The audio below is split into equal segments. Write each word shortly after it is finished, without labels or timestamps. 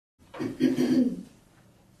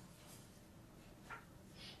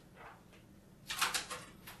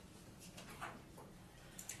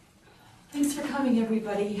Thanks for coming,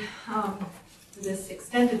 everybody, to this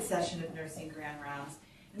extended session of Nursing Grand Rounds.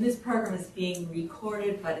 And this program is being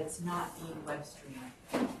recorded, but it's not being web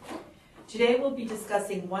streamed. Today we'll be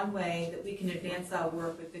discussing one way that we can advance our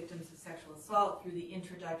work with victims of sexual assault through the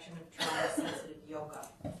introduction of trauma-sensitive yoga.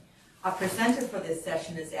 Our presenter for this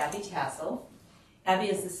session is Abby Tassel.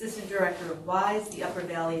 Abby is Assistant Director of WISE, the Upper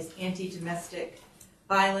Valley's anti-domestic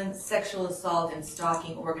violence, sexual assault, and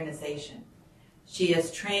stalking organization. She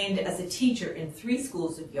is trained as a teacher in 3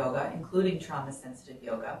 schools of yoga, including trauma-sensitive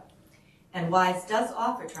yoga. And WISE does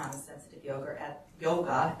offer trauma-sensitive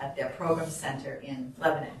yoga at their program center in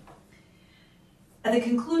Lebanon. At the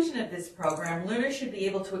conclusion of this program, learners should be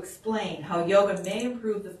able to explain how yoga may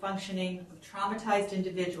improve the functioning of traumatized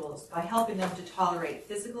individuals by helping them to tolerate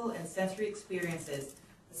physical and sensory experiences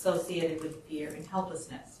associated with fear and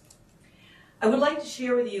helplessness. I would like to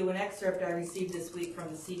share with you an excerpt I received this week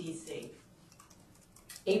from the CDC.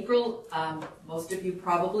 April, most of you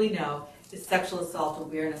probably know, is Sexual Assault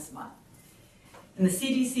Awareness Month. And the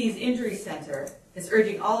CDC's Injury Center is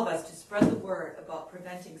urging all of us to spread the word about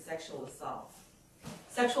preventing sexual assault.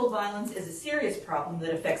 Sexual violence is a serious problem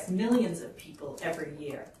that affects millions of people every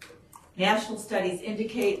year. National studies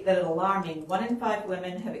indicate that an alarming 1 in 5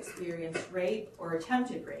 women have experienced rape or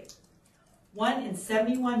attempted rape. 1 in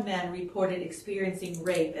 71 men reported experiencing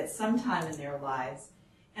rape at some time in their lives,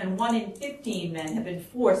 and 1 in 15 men have been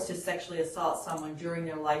forced to sexually assault someone during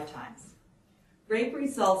their lifetimes. Rape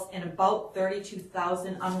results in about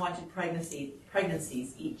 32,000 unwanted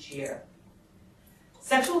pregnancies each year.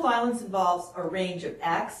 Sexual violence involves a range of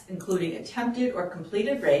acts, including attempted or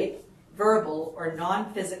completed rape, verbal or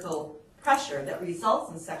non-physical pressure that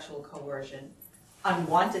results in sexual coercion,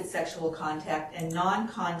 unwanted sexual contact, and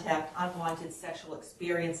non-contact unwanted sexual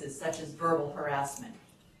experiences such as verbal harassment.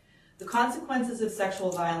 The consequences of sexual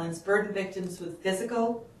violence burden victims with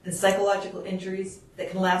physical and psychological injuries that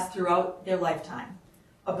can last throughout their lifetime,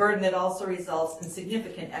 a burden that also results in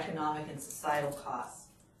significant economic and societal costs.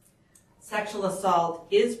 Sexual assault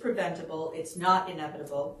is preventable, it's not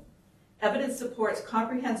inevitable. Evidence supports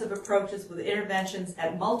comprehensive approaches with interventions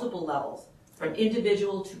at multiple levels, from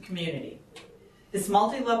individual to community. This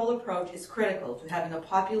multi-level approach is critical to having a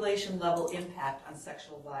population-level impact on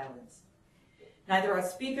sexual violence. Neither our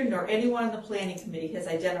speaker nor anyone on the planning committee has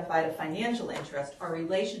identified a financial interest or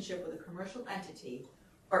relationship with a commercial entity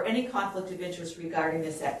or any conflict of interest regarding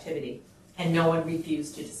this activity, and no one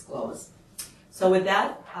refused to disclose. So with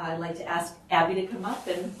that, I'd like to ask Abby to come up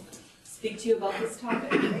and speak to you about this topic.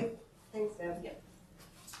 Great. Thanks, Deb. Yep.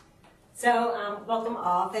 So welcome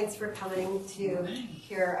all. Thanks for coming to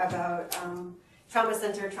hear about Trauma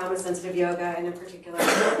Center, trauma-sensitive yoga, and in particular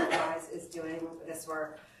what WISE is doing this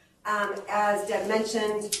work. As Deb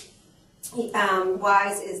mentioned,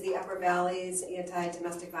 WISE is the Upper Valley's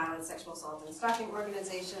anti-domestic violence, sexual assault, and stalking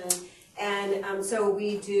organization. And so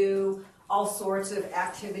we do all sorts of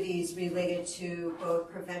activities related to both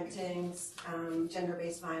preventing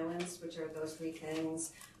gender-based violence, which are those 3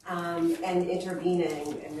 things, and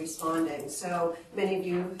intervening and responding. So many of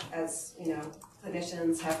you, as you know,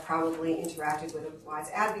 clinicians have probably interacted with a WISE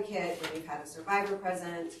advocate when you've had a survivor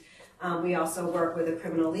present. We also work with the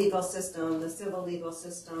criminal legal system, the civil legal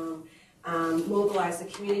system, mobilize the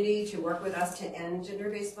community to work with us to end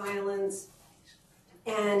gender-based violence,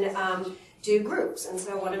 and do groups. And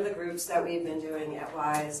so one of the groups that we've been doing at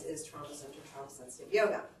WISE is Trauma Center, trauma-sensitive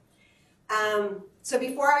yoga. So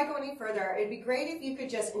before I go any further, it'd be great if you could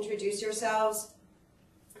just introduce yourselves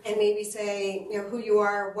and maybe say, you know, who you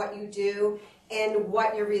are, what you do, and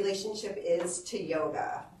what your relationship is to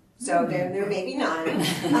yoga. So there may be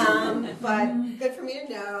none, but good for me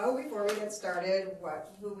to know before we get started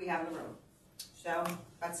who we have in the room. So,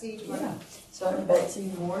 Betsy, do you want to? So I'm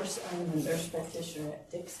Betsy Morse. I'm a nurse practitioner at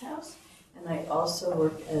Dick's House, and I also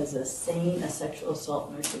work as a sexual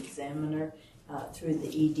assault nurse examiner through the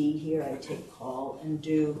ED here. I take call and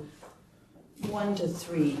do 1 to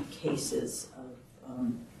 3 cases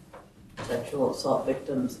of sexual assault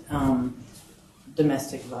victims,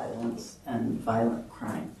 domestic violence, and violent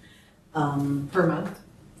crime. Per month?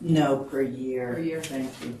 No, per year. Per year.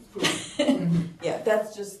 Thank you. Yeah,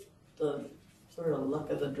 that's just the sort of luck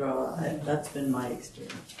of the draw. That's been my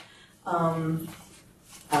experience.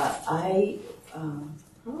 I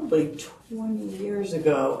probably 20 years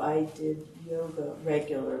ago, I did yoga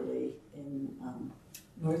regularly in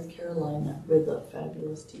North Carolina with a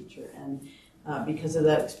fabulous teacher, and because of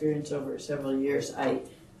that experience over several years, I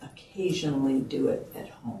occasionally do it at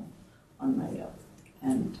home on my own,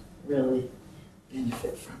 and really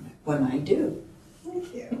benefit from it when I do.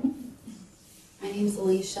 Thank you. My name's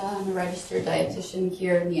Alicia. I'm a registered dietitian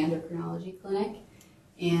here in the endocrinology clinic.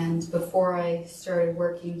 And before I started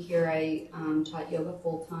working here, I taught yoga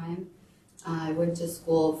full time. I went to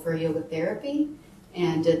school for yoga therapy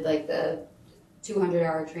and did like the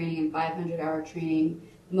 200-hour training and 500-hour training,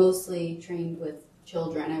 mostly trained with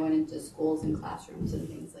children. I went into schools and classrooms and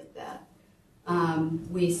things like that.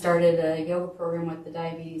 We started a yoga program with the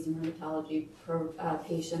diabetes and rheumatology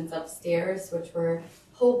patients upstairs, which we're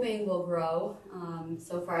hoping will grow.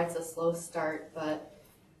 So far it's a slow start, but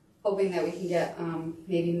hoping that we can get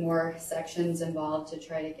maybe more sections involved to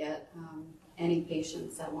try to get any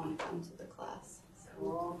patients that want to come to the class. So,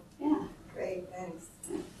 Cool. yeah. Great, thanks.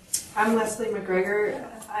 I'm Leslie McGregor.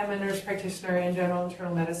 I'm a nurse practitioner in general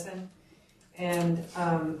internal medicine. And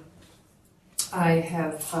I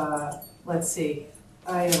have, I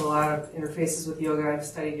have a lot of interfaces with yoga. I've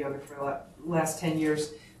studied yoga for the last 10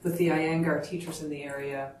 years with the Iyengar teachers in the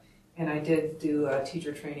area. And I did do a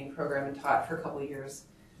teacher training program and taught for a couple of years.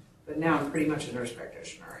 But now I'm pretty much a nurse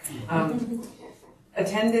practitioner.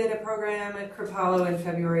 Attended a program at Kripalu in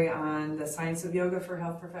February on the science of yoga for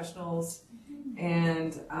health professionals,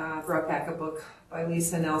 and brought back a book by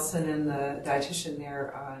Lisa Nelson and the dietitian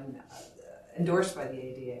there on endorsed by the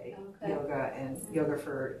ADA, yoga and yoga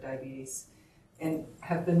for diabetes, and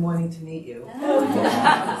have been wanting to meet you.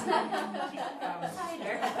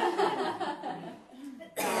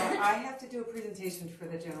 I have to do a presentation for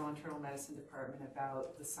the general internal medicine department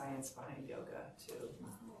about the science behind yoga too.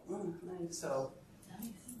 Oh, nice. So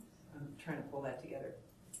I'm trying to pull that together.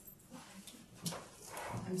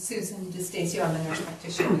 I'm Susan DeStacio. I'm a nurse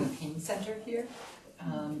practitioner in the pain center here.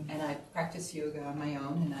 And I practice yoga on my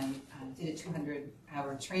own, and I did a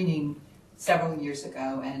 200-hour training several years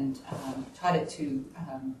ago and taught it to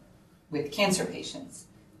with cancer patients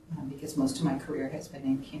because most of my career has been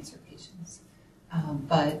in cancer patients.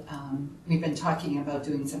 But we've been talking about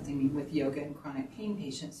doing something with yoga and chronic pain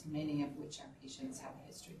patients, many of which our patients have a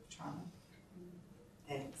history of trauma.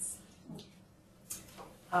 Thanks.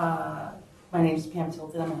 My name is Pam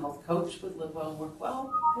Tilton. I'm a health coach with Live Well, Work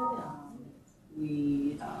Well.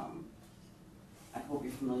 I hope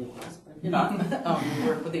you're familiar with us, but you're not. We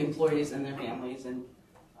work with the employees and their families and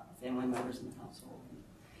family members in the household.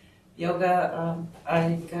 Yoga,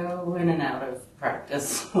 I go in and out of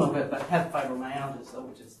practice a little bit, but I have fibromyalgia, so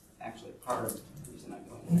which is actually part of the reason I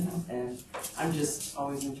go in and out. And I'm just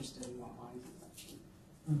always interested in what lines of question.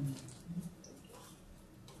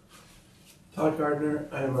 Todd Gardner.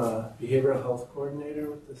 I'm a behavioral health coordinator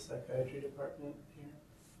with the psychiatry department here.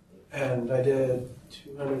 And I did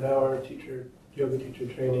 200-hour yoga teacher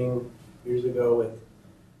training years ago with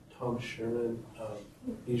Tom Sherman,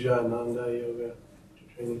 Nijjananda yoga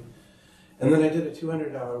teacher training. And then I did a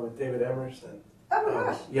 200-hour with David Emerson. Oh my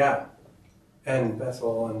gosh. Yeah. And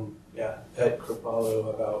Tassel and at Kripalu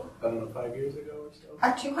about, 5 years ago or so.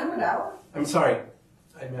 A 200-hour? I'm sorry.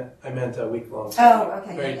 I meant a week long. Oh,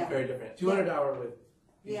 okay. Very different. 200-hour with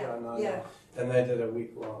Nijjananda. Yeah. And I did a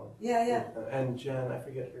week long. Yeah. And Jen, I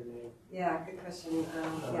forget her name. Yeah, good question.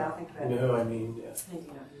 I'll think of You it. know who I mean, yeah. I do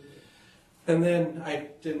know. And then I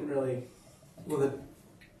didn't really, the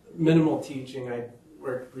minimal teaching, I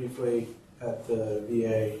worked briefly at the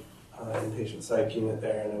VA inpatient psych unit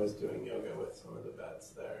there, and I was doing yoga with some of the vets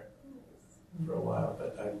there for a while,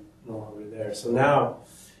 but I'm no longer there. So now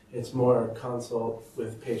it's more consult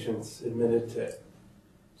with patients admitted to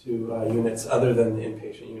units other than the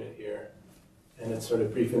inpatient unit here. And it's sort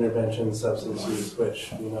of brief intervention, substance use,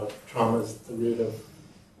 which, trauma is the root of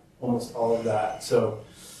almost all of that. So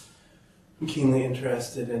I'm keenly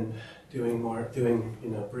interested in doing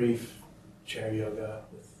brief chair yoga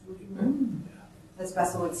with people. Yeah. As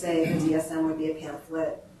Bessel would say, the DSM would be a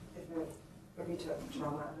pamphlet if we took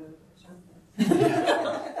trauma out of it.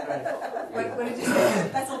 What did you say?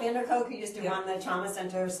 Bessel Vanderkook, who used to run the trauma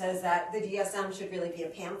center, says that the DSM should really be a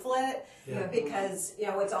pamphlet because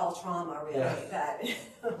it's all trauma really. Yeah. That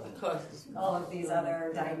all of these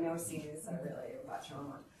other diagnoses are really about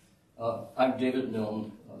trauma. I'm David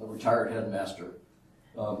Milne, a retired headmaster.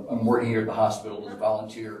 I'm working here at the hospital as a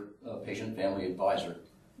volunteer patient family advisor,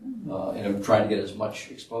 and I'm trying to get as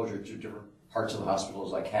much exposure to different parts of the hospital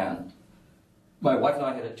as I can. My wife and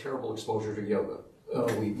I had a terrible exposure to yoga.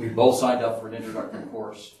 We both signed up for an introductory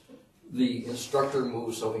course. The instructor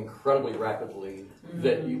moved so incredibly rapidly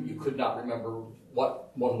that you could not remember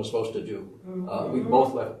what one was supposed to do. We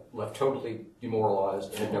both left totally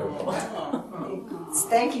demoralized and had never come back.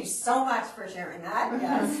 Thank you so much for sharing that.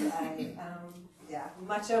 Yes, Yeah,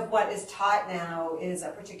 much of what is taught now is a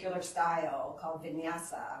particular style called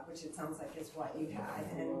vinyasa, which it sounds like is what you had,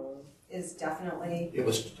 and is definitely, It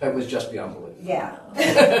was just beyond belief. yeah.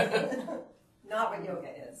 Not what yoga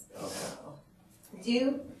is. Do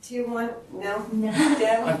you want, no? No.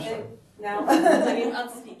 Deb? I'm sorry. No? I mean, I'm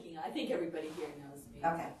speaking. I think everybody here knows me.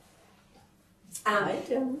 Okay. I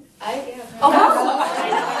do. Oh,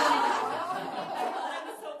 I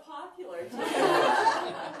was so popular too.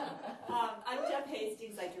 I'm Deb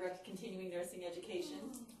Hastings. I direct continuing nursing education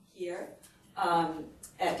here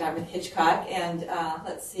at Dartmouth Hitchcock, and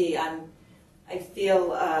let's see, I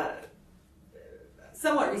feel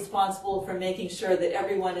somewhat responsible for making sure that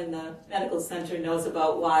everyone in the medical center knows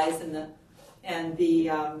about WISE and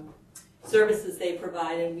the services they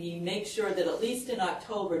provide, and we make sure that at least in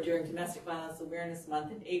October during Domestic Violence Awareness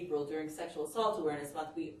Month and April during Sexual Assault Awareness Month,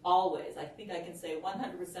 we always, I think I can say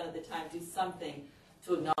 100% of the time, do something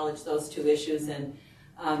to acknowledge those two issues. And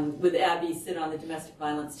with Abby, sit on the Domestic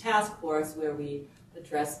Violence Task Force where we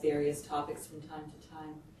address various topics from time to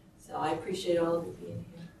time. So I appreciate all of you being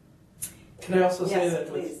here. Can I also say Yes, that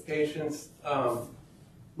please. with patients,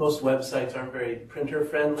 most websites aren't very printer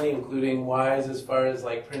friendly, including WISE, as far as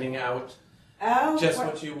like printing out just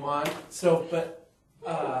what you want. So, but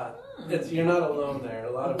you're not alone there.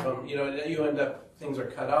 A lot of them, you end up, things are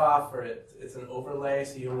cut off, or it's an overlay,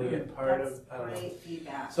 so you only get part of. I don't know. Great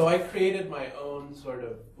feedback. So I created my own sort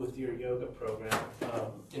of, with your yoga program,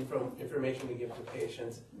 information to give to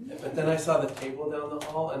patients. But then I saw the table down the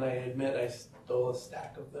hall, and I admit I stole a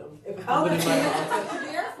stack of them. Oh, Put it that's in my what office.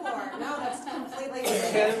 you're there for. No, that's completely what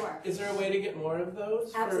you're there for. Is there a way to get more of those?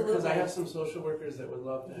 Because I Absolutely. have some social workers that would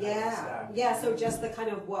love to have a Yeah, stack. yeah, so just the kind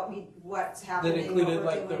of what's happening. That included what we're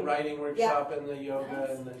like the doing. writing workshop and the yoga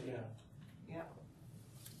and the,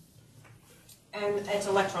 And it's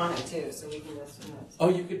electronic too, so we can just, Oh,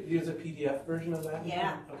 you could use a PDF version of that?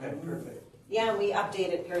 Yeah. Okay, perfect. yeah, and we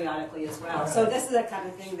update it periodically as well. So this is the kind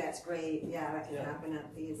of thing that's great, yeah, that can Yeah. happen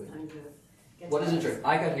at these kinds of. What is it?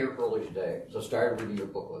 I got here early today, so I started reading your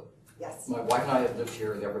booklet. Yes. My wife and I have lived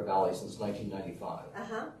here in the Upper Valley since 1995.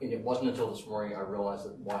 Uh-huh. And it wasn't until this morning I realized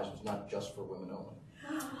that WISE was not just for women only.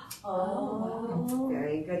 Oh.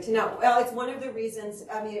 Very good to know. Well, it's one of the reasons,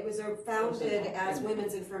 I mean, it was founded as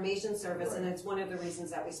Women's Information Service, and it's one of the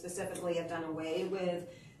reasons that we specifically have done away with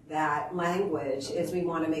that language, is we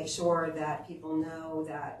want to make sure that people know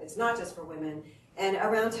that it's not just for women. And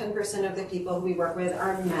around 10% of the people who we work with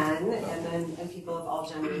are men, and people of all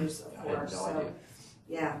genders, of I had course. no So, idea.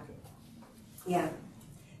 yeah. Yeah.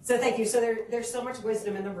 So thank you. So there's so much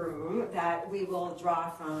wisdom in the room that we will draw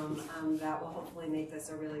from that will hopefully make this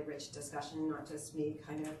a really rich discussion, not just me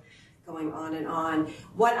kind of going on and on.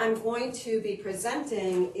 What I'm going to be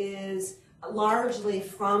presenting is largely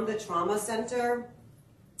from the trauma center.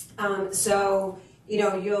 So,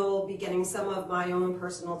 you'll be getting some of my own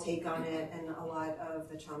personal take on it and a lot of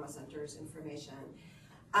the trauma center's information.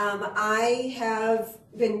 I have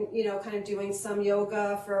been, kind of doing some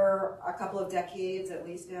yoga for a couple of decades, at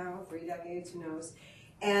least now, 3 decades, who knows.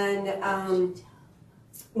 And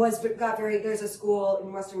there's a school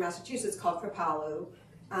in Western Massachusetts called Kripalu,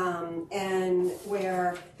 and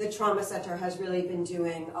where the trauma center has really been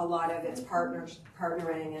doing a lot of its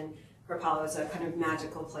partnering, and Kripalu is a kind of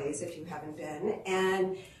magical place if you haven't been.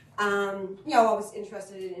 And I was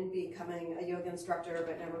interested in becoming a yoga instructor,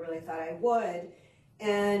 but never really thought I would.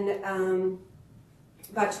 And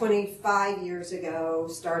about 25 years ago,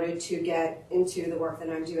 started to get into the work that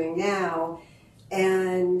I'm doing now.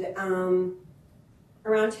 And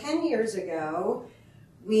around 10 years ago,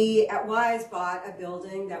 we at WISE bought a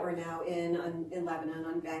building that we're now in Lebanon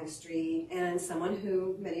on Bank Street. And someone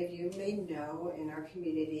who many of you may know in our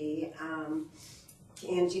community,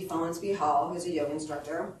 Angie Follansby Hall, who's a yoga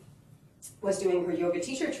instructor, was doing her yoga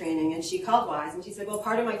teacher training, and she called WISE and she said, well,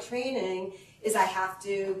 part of my training is I have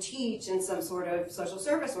to teach in some sort of social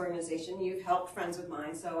service organization. You've helped friends of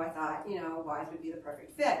mine, so I thought, WISE would be the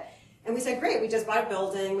perfect fit. And we said, great, we just bought a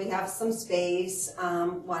building, we have some space,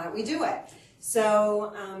 why don't we do it?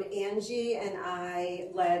 So Angie and I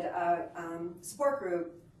led a support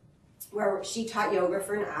group where she taught yoga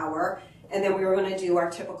for an hour, and then we were going to do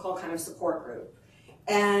our typical kind of support group.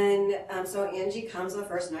 And so Angie comes the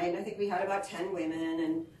first night, and I think we had about 10 women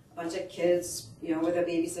and a bunch of kids, with a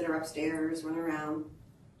babysitter upstairs running around.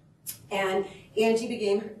 And Angie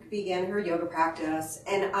began her yoga practice,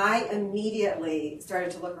 and I immediately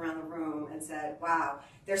started to look around the room and said, wow,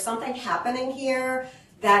 there's something happening here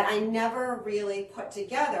that I never really put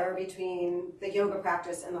together between the yoga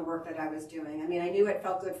practice and the work that I was doing. I mean, I knew it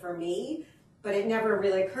felt good for me, but it never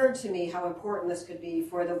really occurred to me how important this could be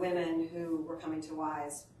for the women who were coming to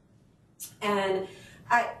WISE. And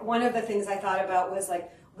one of the things I thought about was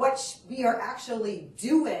like, what we are actually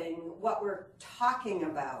doing, what we're talking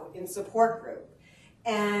about in support group.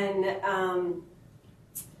 And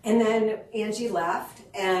then Angie left,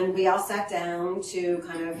 and we all sat down to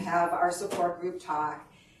kind of have our support group talk.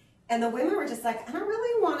 And the women were just like, I don't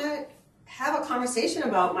really want to have a conversation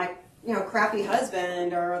about my, crappy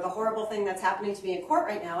husband or the horrible thing that's happening to me in court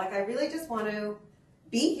right now. Like, I really just want to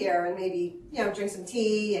be here and maybe, drink some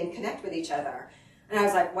tea and connect with each other. And I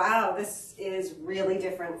was like, wow, this is really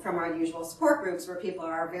different from our usual support groups where people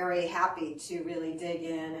are very happy to really dig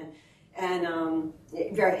in and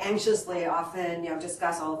very anxiously often,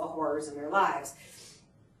 discuss all of the horrors in their lives.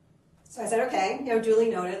 So I said, okay, duly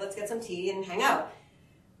noted, let's get some tea and hang out.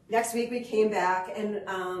 Next week we came back and,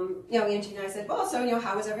 Angie and I said, well, so,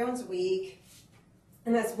 how was everyone's week?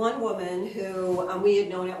 And this one woman who we had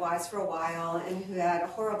known at WISE for a while and who had a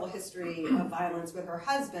horrible history of violence with her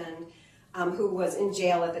husband, who was in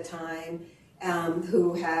jail at the time,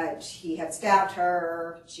 he had stabbed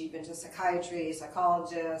her, she'd been to psychiatry,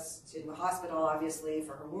 psychologist, in the hospital, obviously,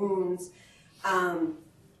 for her wounds.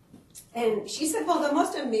 And she said, well, the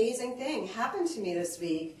most amazing thing happened to me this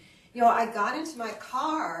week. I got into my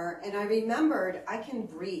car and I remembered I can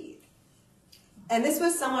breathe. And this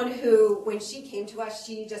was someone who, when she came to us,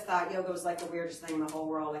 she just thought yoga was like the weirdest thing in the whole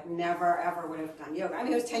world, like never ever would have done yoga. I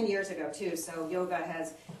mean, it was 10 years ago too, so yoga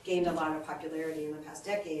has gained a lot of popularity in the past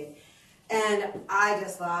decade. And I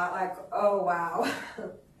just thought like, oh wow,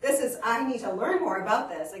 I need to learn more about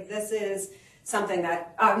this. Like this is something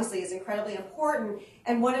that obviously is incredibly important.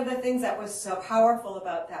 And one of the things that was so powerful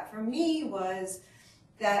about that for me was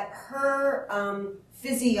that her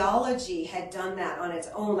physiology had done that on its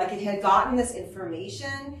own. Like it had gotten this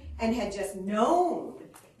information and had just known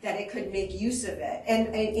that it could make use of it. And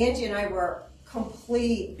Angie and I were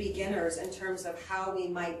complete beginners in terms of how we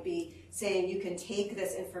might be saying you can take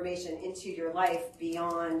this information into your life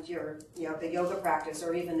beyond your, the yoga practice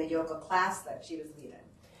or even the yoga class that she was leading.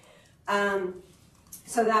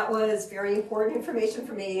 So that was very important information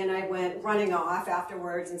for me, and I went running off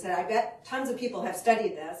afterwards and said, I bet tons of people have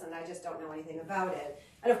studied this, and I just don't know anything about it.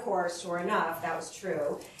 And of course, sure enough, that was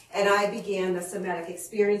true. And I began the somatic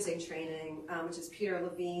experiencing training, which is Peter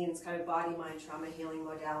Levine's kind of body-mind trauma healing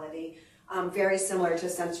modality, very similar to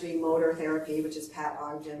sensory motor therapy, which is Pat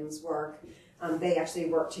Ogden's work. They actually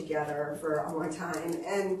worked together for a long time.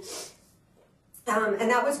 And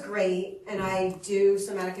that was great, and I do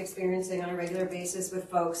somatic experiencing on a regular basis with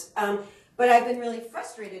folks. But I've been really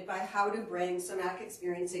frustrated by how to bring somatic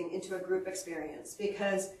experiencing into a group experience,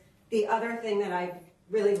 because the other thing that I've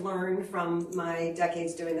really learned from my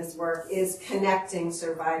decades doing this work is connecting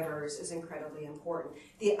survivors is incredibly important.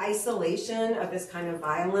 The isolation of this kind of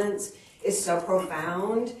violence is so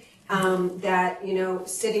profound that,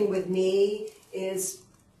 sitting with me is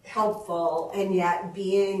helpful, and yet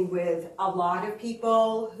being with a lot of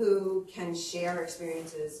people who can share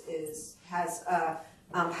experiences has a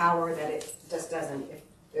power that it just doesn't if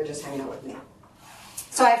they're just hanging out with me.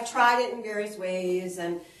 So I've tried it in various ways,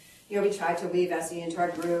 and we tried to weave SE into our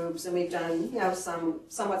groups, and we've done some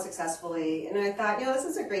somewhat successfully. And I thought, this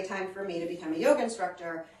is a great time for me to become a yoga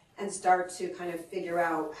instructor and start to kind of figure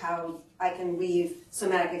out how I can weave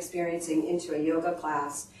somatic experiencing into a yoga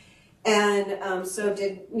class. And so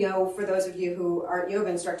for those of you who aren't yoga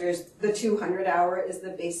instructors, the 200-hour is the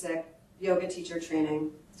basic yoga teacher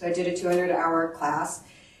training. So I did a 200-hour class,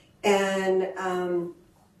 and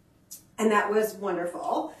that was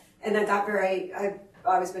wonderful. And I've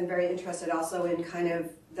always been very interested also in kind of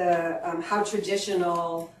the how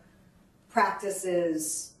traditional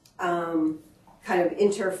practices kind of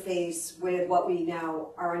interface with what we now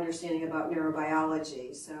are understanding about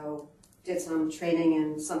neurobiology. So did some training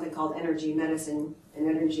in something called energy medicine and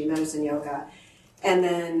energy medicine yoga. And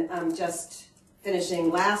then just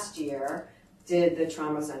finishing last year, did the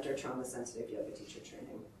Trauma Center Trauma Sensitive Yoga Teacher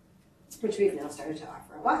Training, which we've now started to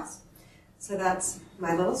offer at WISE. So that's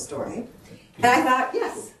my little story. And I thought,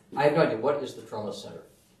 yes. I have no idea. What is the Trauma Center?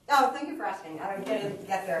 Oh, thank you for asking. I didn't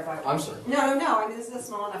get there, but I'm sorry. No. I mean, this is a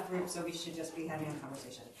small enough group, so we should just be having a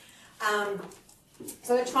conversation.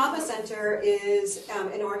 So the Trauma Center is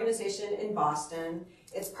an organization in Boston.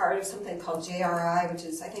 It's part of something called JRI, which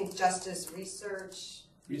is, I think, Justice Resource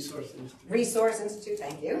Institute,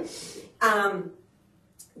 thank you.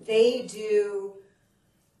 They do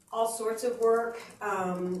all sorts of work.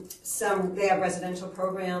 They have residential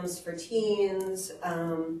programs for teens.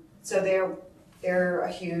 So they're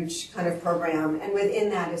a huge kind of program, and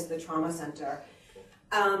within that is the Trauma Center.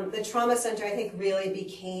 The Trauma Center, I think, really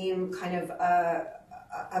became kind of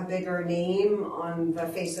a bigger name on the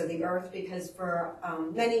face of the earth because for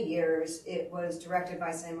many years it was directed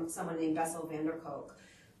by someone named Tassel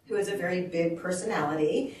who is a very big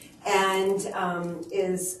personality and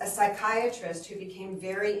is a psychiatrist who became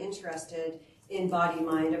very interested in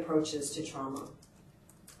body-mind approaches to trauma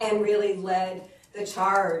and really led the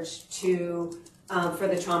charge to for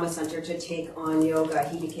the trauma center to take on yoga.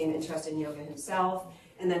 He became interested in yoga himself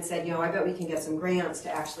and then said, I bet we can get some grants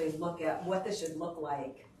to actually look at what this should look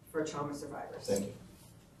like for trauma survivors. Thank you.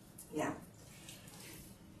 Yeah.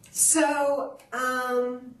 So,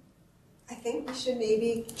 I think we should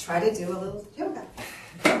maybe try to do a little yoga.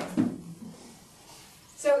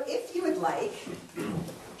 So if you would like,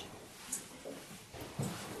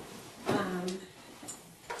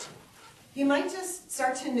 you might just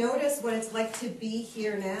start to notice what it's like to be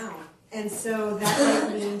here now. And so that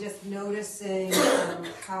might mean just noticing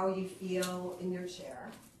how you feel in your chair.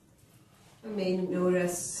 You may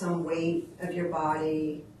notice some weight of your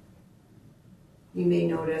body. You may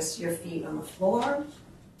notice your feet on the floor.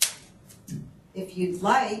 If you'd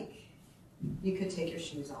like, you could take your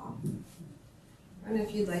shoes off. And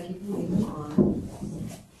if you'd like, you can leave them on.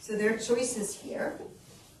 So there are choices here.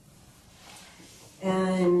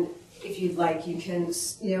 And if you'd like, you can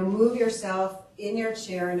move yourself in your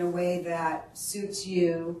chair in a way that suits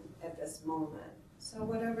you at this moment. So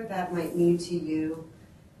whatever that might mean to you.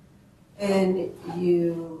 And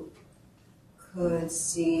you could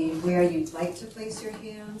see where you'd like to place your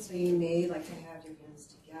hands. So you may like to have your hands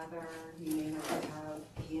together. You may like to have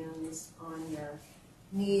hands on your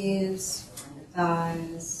knees or on your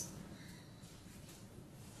thighs.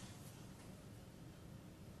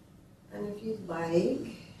 And if you'd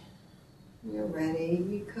like, when you're ready,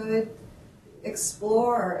 you could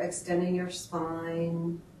explore extending your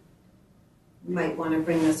spine. You might want to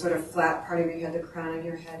bring the sort of flat part of your head, the crown of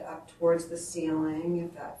your head, up towards the ceiling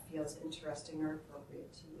if that feels interesting or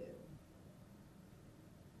appropriate to you.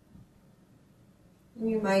 And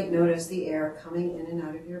you might notice the air coming in and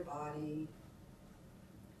out of your body.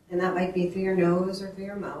 And that might be through your nose or through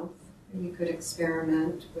your mouth. And you could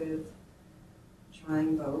experiment with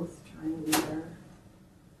trying both, trying either.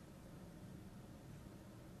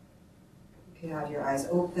 You could have your eyes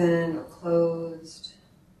open or closed.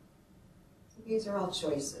 So these are all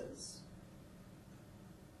choices.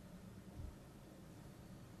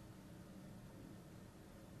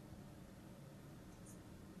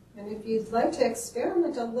 And if you'd like to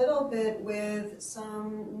experiment a little bit with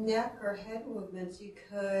some neck or head movements, you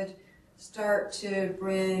could start to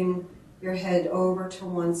bring your head over to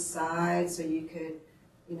one side so you could,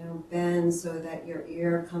 bend so that your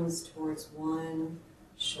ear comes towards one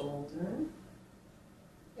shoulder.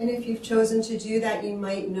 And if you've chosen to do that, you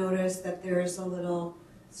might notice that there's a little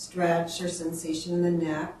stretch or sensation in the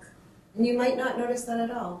neck. And you might not notice that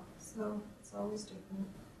at all. So it's always different.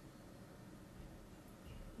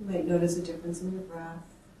 You might notice a difference in your breath.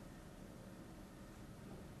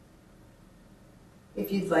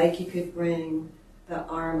 If you'd like, you could bring the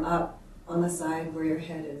arm up on the side where your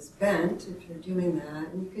head is bent, if you're doing that.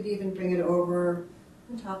 And you could even bring it over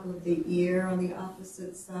on top of the ear on the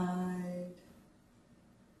opposite side.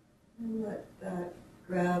 And let that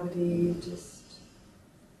gravity just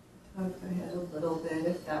tug the head a little bit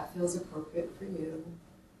if that feels appropriate for you.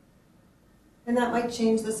 And that might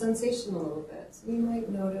change the sensation a little bit. So you might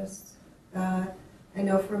notice that. I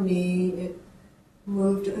know for me, it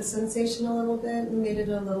moved the sensation a little bit and made it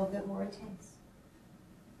a little bit more intense.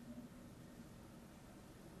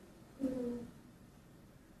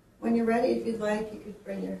 When you're ready, if you'd like, you could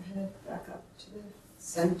bring your head back up to the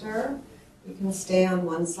center. You can stay on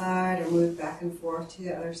one side or move back and forth to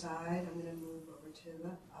the other side. I'm going to move over to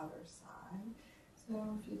the other side.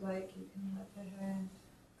 So if you'd like, you can let the head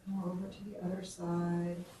come over to the other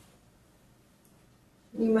side.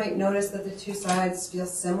 You might notice that the two sides feel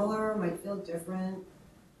similar, might feel different.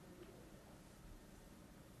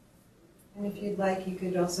 And if you'd like, you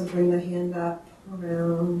could also bring the hand up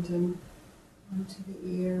around and onto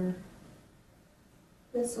the ear.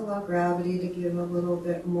 Just allow gravity to give a little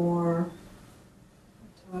bit more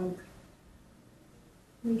tug.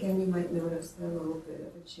 And again, you might notice a little bit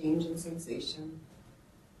of a change in sensation.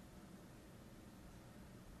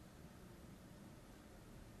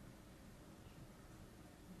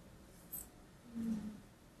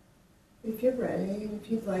 If you're ready, and if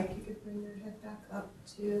you'd like, you could bring your head back up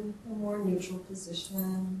to a more neutral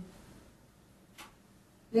position.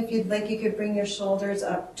 And if you'd like, you could bring your shoulders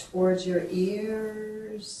up towards your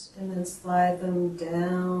ears and then slide them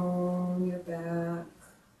down your back.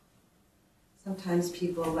 Sometimes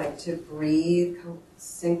people like to breathe,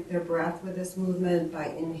 sync their breath with this movement by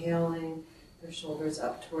inhaling their shoulders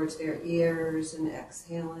up towards their ears and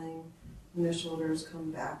exhaling, and their shoulders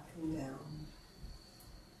come back and down.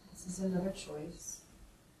 This is another choice.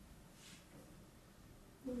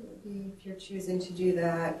 Maybe if you're choosing to do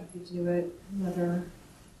that, you could do it another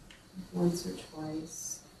once or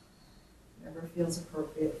twice, whatever feels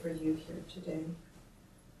appropriate for you here today.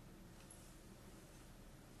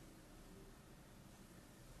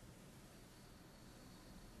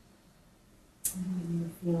 And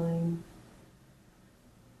you're feeling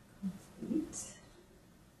complete.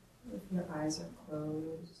 If your eyes are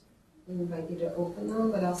closed, I invite you to open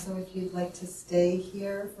them, but also if you'd like to stay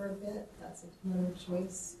here for a bit, that's another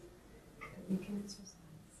choice that you can exercise.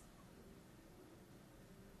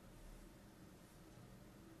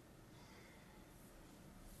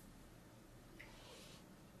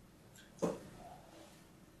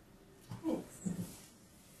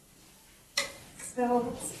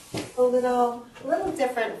 So it's a little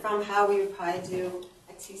different from how we would probably do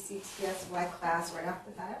a TCTSY class right off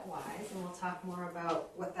the bat at WISE, and we'll talk more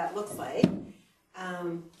about what that looks like.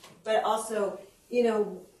 But also, you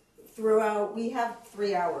know, throughout, we have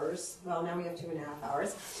 3 hours, well now we have 2.5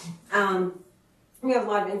 hours. We have a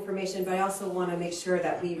lot of information, but I also want to make sure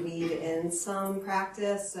that we weave in some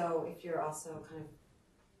practice, so if you're also kind of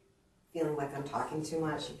feeling like I'm talking too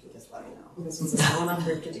much, you can just let me know. This is I'm not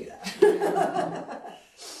here to do that.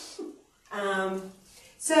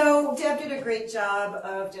 So Deb did a great job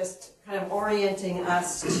of just kind of orienting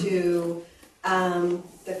us to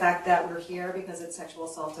the fact that we're here because it's Sexual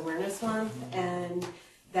Assault Awareness Month, and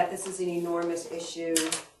that this is an enormous issue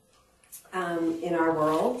in our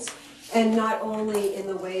world, and not only in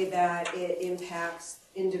the way that it impacts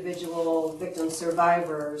individual victim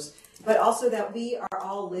survivors, but also that we are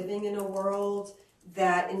all living in a world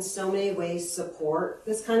that in so many ways support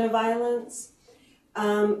this kind of violence.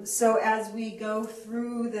 So as we go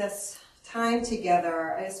through this time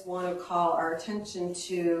together, I just want to call our attention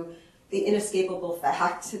to the inescapable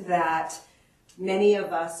fact that many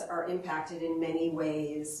of us are impacted in many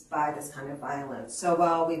ways by this kind of violence. So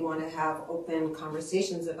while we want to have open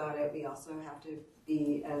conversations about it, we also have to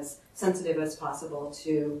be as sensitive as possible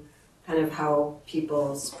to kind of how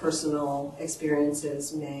people's personal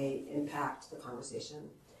experiences may impact the conversation.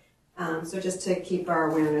 So just to keep our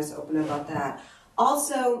awareness open about that.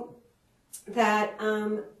 Also, that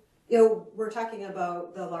you know, we're talking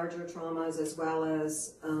about the larger traumas as well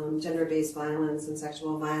as gender-based violence and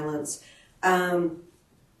sexual violence.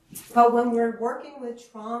 But when we're working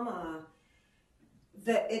with trauma,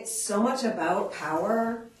 that it's so much about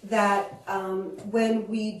power that when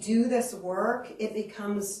we do this work, it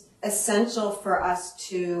becomes essential for us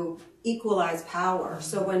to equalize power.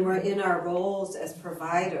 So when we're in our roles as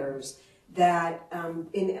providers, that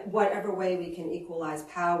in whatever way we can equalize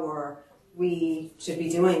power, we should be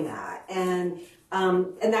doing that. And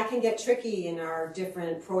that can get tricky in our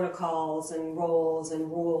different protocols and roles and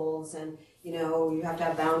rules, and you know, you have to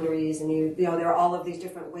have boundaries, and you know, there are all of these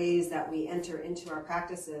different ways that we enter into our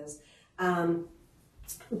practices.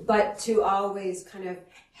 But to always kind of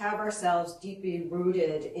have ourselves deeply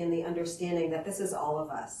rooted in the understanding that this is all of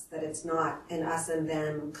us, that it's not an us and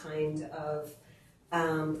them kind of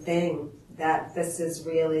thing, that this is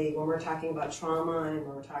really, when we're talking about trauma and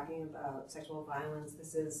when we're talking about sexual violence,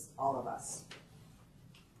 this is all of us.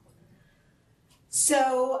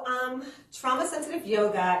 So trauma-sensitive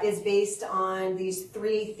yoga is based on these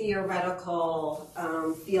 3 theoretical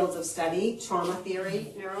fields of study: trauma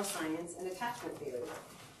theory, neuroscience, and attachment theory.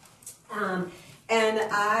 And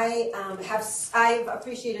I've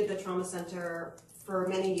appreciated the Trauma Center for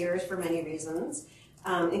many years for many reasons,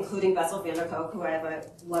 including Bessel van der Kolk, who I have a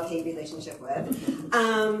love-hate relationship with.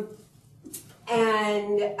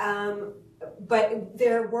 But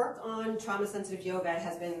their work on trauma-sensitive yoga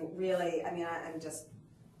has been really, I mean, I'm just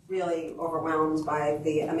really overwhelmed by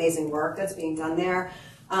the amazing work that's being done there.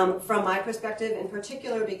 From my perspective in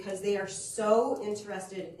particular, because they are so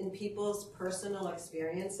interested in people's personal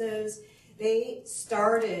experiences. They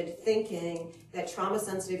started thinking that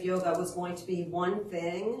trauma-sensitive yoga was going to be one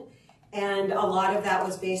thing, and a lot of that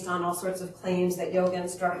was based on all sorts of claims that yoga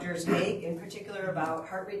instructors make, in particular about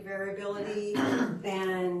heart rate variability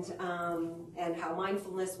and how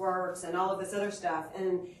mindfulness works and all of this other stuff.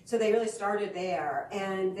 And so they really started there,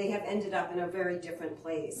 and they have ended up in a very different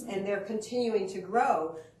place. And they're continuing to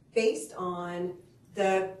grow based on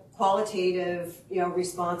the qualitative,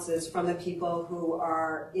 responses from the people who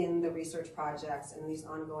are in the research projects and these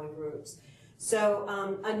ongoing groups. So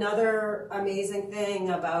another amazing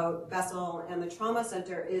thing about Bessel and the Trauma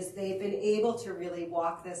Center is they've been able to really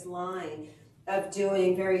walk this line of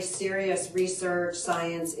doing very serious research,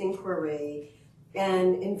 science, inquiry,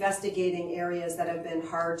 and investigating areas that have been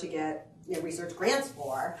hard to get research grants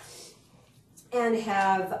for, and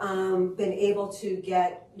have been able to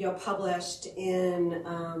get published in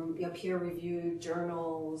peer-reviewed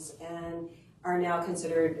journals, and are now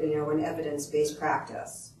considered an evidence-based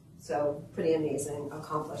practice. So pretty amazing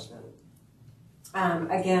accomplishment.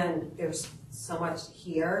 Again, there's so much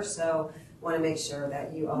here, so want to make sure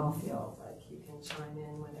that you all feel like you can chime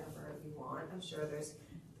in whenever you want. I'm sure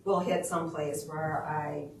we'll hit some place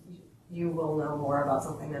where you will know more about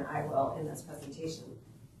something than I will in this presentation.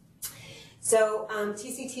 So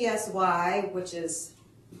TCTSY, which is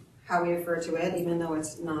how we refer to it, even though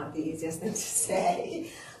it's not the easiest thing to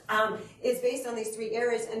say, is based on these three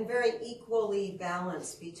areas and very equally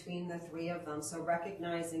balanced between the three of them. So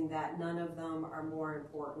recognizing that none of them are more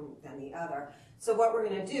important than the other. So what we're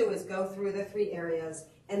going to do is go through the three areas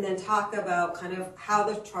and then talk about kind of how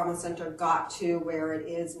the trauma center got to where it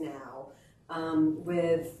is now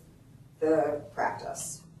with the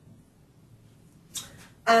practice.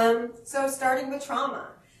 So starting with trauma.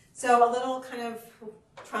 So a little kind of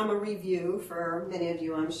trauma review for many of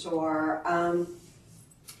you, I'm sure.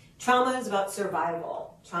 Trauma is about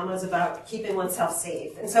survival. Trauma is about keeping oneself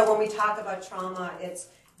safe. And so when we talk about trauma, it's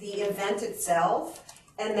the event itself,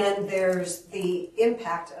 and then there's the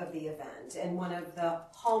impact of the event. And one of the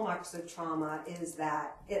hallmarks of trauma is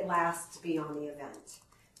that it lasts beyond the event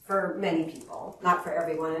for many people, not for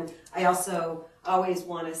everyone. And I also always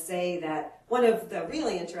want to say that one of the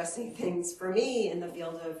really interesting things for me in the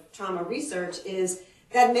field of trauma research is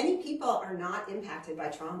that many people are not impacted by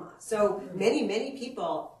trauma. So many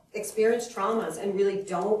people experience traumas and really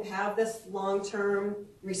don't have this long-term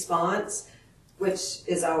response, which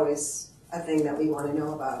is always a thing that we want to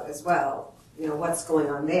know about as well. What's going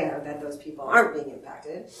on there that those people aren't being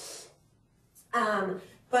impacted.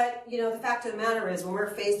 But the fact of the matter is when we're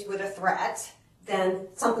faced with a threat, then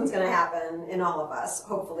something's going to happen in all of us,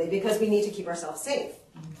 hopefully, because we need to keep ourselves safe.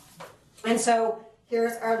 And so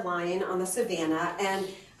here's our lion on the savannah, and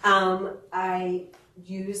I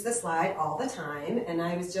use the slide all the time, and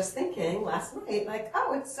I was just thinking last night, like,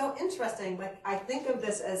 oh, it's so interesting. Like, I think of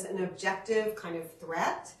this as an objective kind of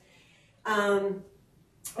threat, and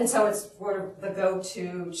so it's sort of the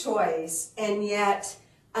go-to choice, and yet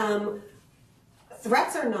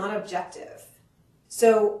threats are not objective.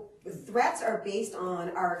 So threats are based on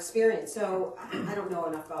our experience. So I don't know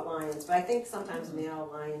enough about lions, but I think sometimes male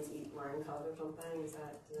lions eat lion cubs or something. Is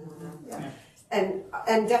that, yeah. And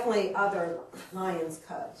definitely other lions'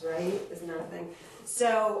 cubs, right? Isn't that a thing?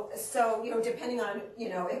 So depending on,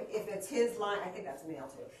 if it's his lion, I think that's male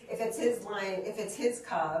too. If it's his lion, if it's his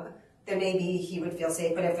cub, then maybe he would feel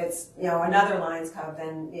safe. But if it's, another lion's cub,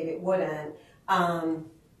 then maybe it wouldn't.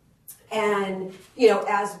 And,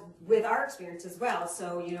 as with our experience as well.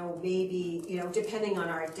 So, maybe, depending on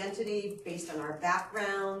our identity, based on our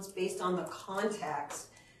backgrounds, based on the context,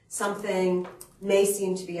 something may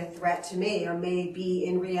seem to be a threat to me, or may be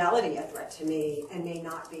in reality a threat to me, and may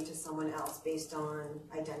not be to someone else based on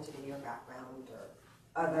identity or background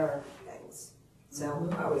or other things. So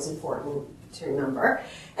always important to remember.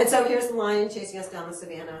 And so here's the lion chasing us down the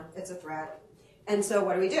savannah. It's a threat. And so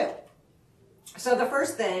what do? So the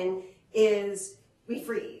first thing is we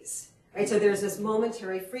freeze. Right, so there's this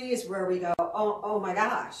momentary freeze where we go, oh my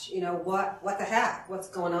gosh, what the heck, what's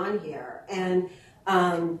going on here? And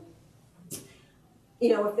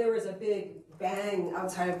if there was a big bang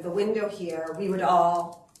outside of the window here, we would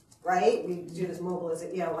all, right, we do this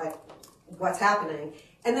mobilization, like what's happening,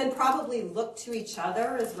 and then probably look to each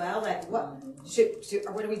other as well, like what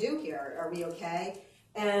do we do here? Are we okay?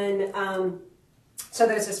 And so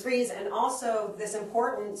there's this freeze, and also this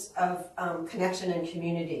importance of connection and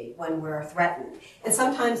community when we're threatened. And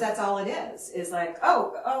sometimes that's all it is like,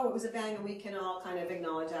 oh, it was a bang, and we can all kind of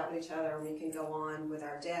acknowledge that with each other, and we can go on with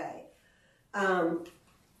our day.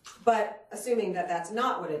 But assuming that that's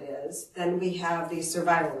not what it is, then we have these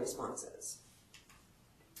survival responses.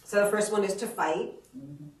 So the first one is to fight,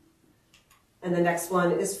 and the next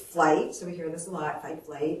one is flight. So we hear this a lot, fight,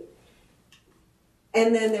 flight.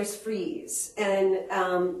 And then there's freeze. And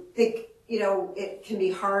it can be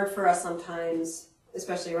hard for us sometimes,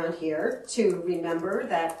 especially around here, to remember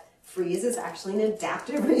that freeze is actually an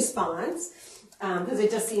adaptive response, because it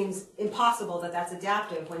just seems impossible that that's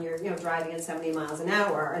adaptive when you're driving at 70 miles an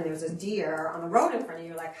hour and there's a deer on the road in front of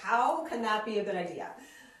you. Like, how can that be a good idea?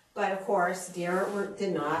 But of course, deer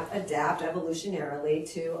did not adapt evolutionarily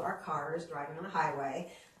to our cars driving on the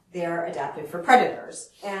highway. They're adapted for predators.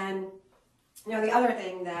 And the other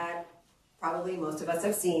thing that probably most of us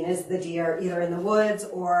have seen is the deer either in the woods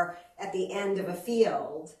or at the end of a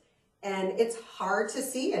field. And it's hard to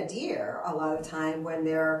see a deer a lot of the time when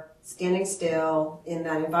they're standing still in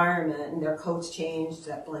that environment and their coats change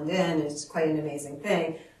that blend in. It's quite an amazing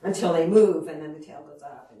thing until they move and then the tail goes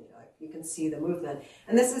up and you can see the movement.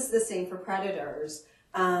 And this is the same for predators,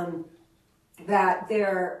 that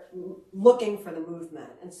they're looking for the movement.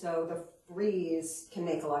 And so the freeze can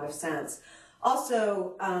make a lot of sense.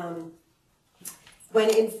 Also, when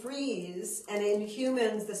in freeze, and in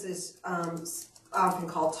humans this is often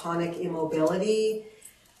called tonic immobility,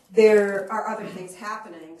 there are other things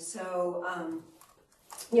happening. So,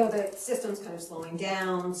 the system's kind of slowing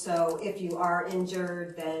down. So if you are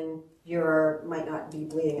injured, then you might not be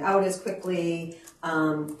bleeding out as quickly.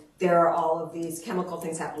 There are all of these chemical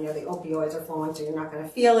things happening. The opioids are flowing, so you're not going to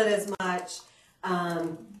feel it as much.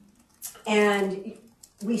 And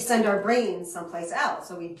we send our brains someplace else.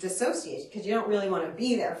 So we dissociate because you don't really want to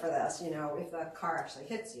be there for this, if the car actually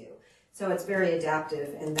hits you. So it's very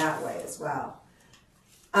adaptive in that way as well.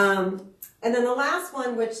 And then the last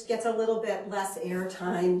one, which gets a little bit less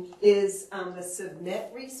airtime, is the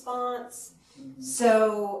submit response.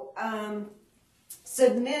 So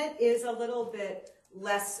submit is a little bit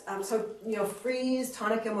less, freeze,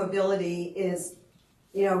 tonic immobility is,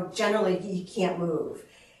 generally you can't move.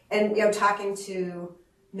 And, talking to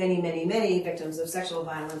many victims of sexual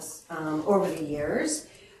violence over the years,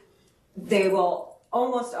 they will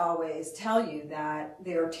almost always tell you that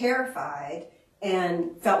they were terrified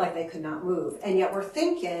and felt like they could not move. And yet we're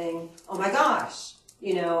thinking, oh my gosh,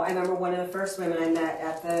 I remember one of the first women I met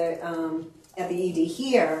at the ED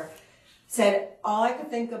here said all I could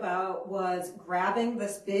think about was grabbing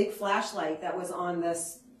this big flashlight that was on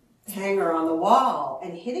this hanger on the wall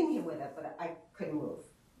and hitting him with it, but I couldn't move.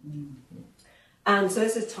 So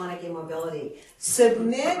this is tonic immobility.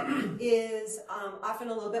 Submit is often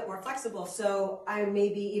a little bit more flexible. So I may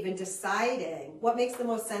be even deciding what makes the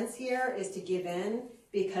most sense here is to give in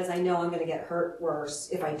because I know I'm going to get hurt worse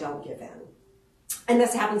if I don't give in. And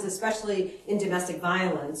this happens especially in domestic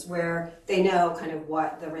violence where they know kind of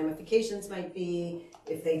what the ramifications might be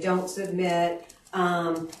if they don't submit.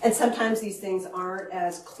 And sometimes these things aren't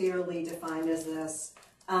as clearly defined as this.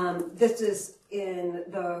 This is in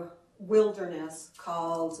the wilderness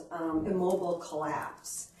called immobile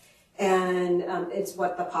collapse. And it's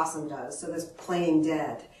what the possum does, so this playing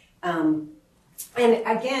dead. And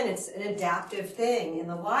again, it's an adaptive thing in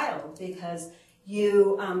the wild because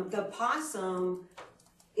the possum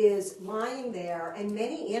is lying there and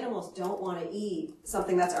many animals don't want to eat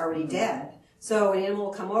something that's already dead. So an animal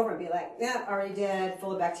will come over and be like, yeah, already dead,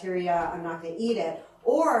 full of bacteria, I'm not going to eat it.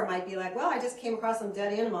 Or it might be like, well, I just came across some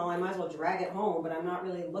dead animal, I might as well drag it home, but I'm not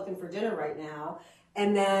really looking for dinner right now.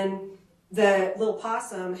 And then the little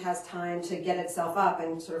possum has time to get itself up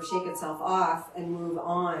and sort of shake itself off and move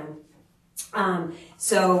on.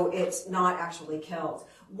 So it's not actually killed.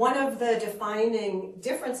 One of the defining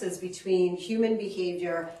differences between human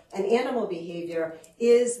behavior and animal behavior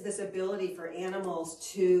is this ability for animals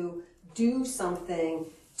to do something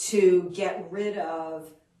to get rid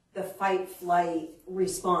of the fight-flight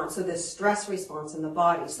response, so the stress response in the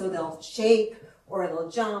body. So they'll shake, or they'll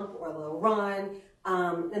jump, or they'll run.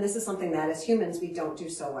 And this is something that as humans we don't do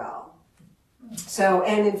so well. So,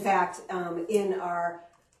 and in fact, in our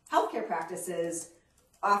healthcare practices,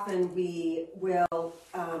 often we will,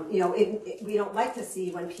 we don't like to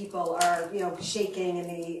see when people are, shaking in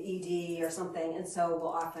the ED or something, and so we'll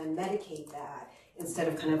often medicate that instead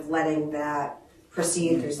of kind of letting that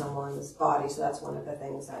proceed through someone's body. So that's one of the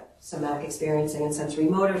things that somatic experiencing and sensory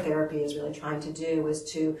motor therapy is really trying to do, is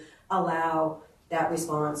to allow that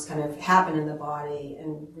response kind of happen in the body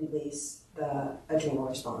and release the adrenal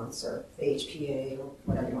response or the HPA or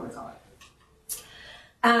whatever you want to call it.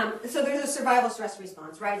 So there's a survival stress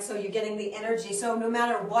response, right? So you're getting the energy. So no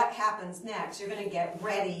matter what happens next, you're going to get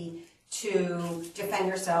ready to defend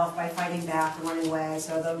yourself by fighting back and running away.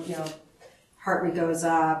 So the heart rate goes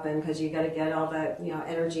up, and because you got to get all that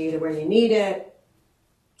energy to where you need it.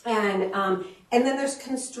 And then there's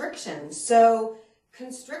constriction. So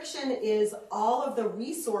constriction is all of the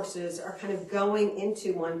resources are kind of going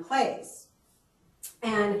into one place.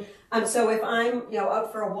 And so if I'm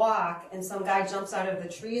out for a walk and some guy jumps out of the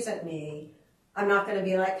trees at me, I'm not going to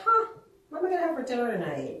be like, what am I going to have for dinner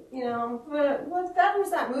tonight? That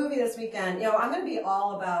was that movie this weekend. I'm going to be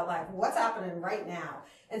all about like what's happening right now.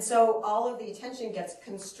 And so all of the attention gets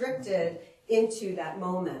constricted into that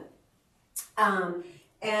moment.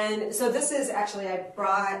 And so this is actually, I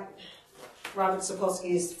brought Robert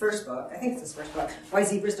Sapolsky's first book. I think it's his first book, Why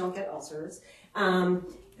Zebras Don't Get Ulcers.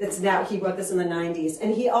 That's now, he wrote this in the 90s.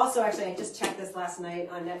 And he also, actually, I just checked this last night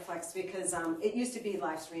on Netflix because it used to be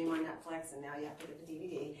live stream on Netflix and now you have to get the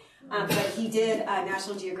DVD. But he did a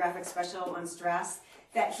National Geographic special on stress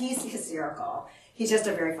that he's hysterical. He's just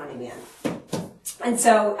a very funny man. And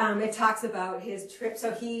so it talks about his trip.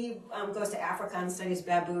 So he goes to Africa and studies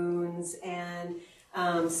baboons, and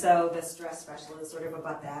so the stress special is sort of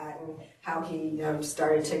about that and how he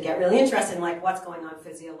started to get really interested in like what's going on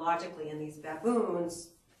physiologically in these baboons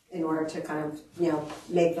in order to kind of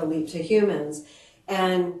make the leap to humans.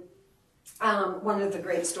 And one of the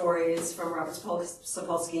great stories from Robert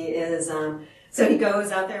Sapolsky is so he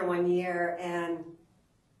goes out there one year and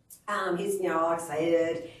he's all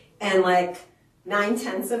excited, and like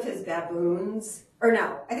 9/10 of his baboons, or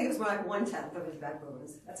no, I think it was more like 1/10 of his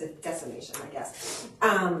baboons, that's a decimation, I guess,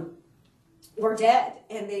 were dead,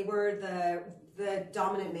 and they were the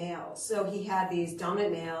dominant males. So he had these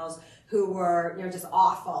dominant males who were just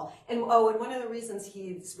awful. And one of the reasons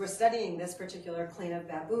we're studying this particular clan of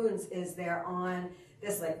baboons is they're on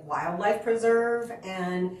this like wildlife preserve,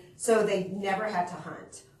 and so they never had to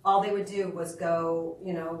hunt. All they would do was go,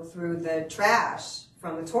 through the trash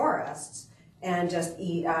from the tourists and just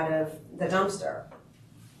eat out of the dumpster.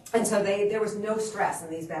 And so there was no stress in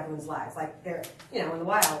these baboons' lives. Like they're, in the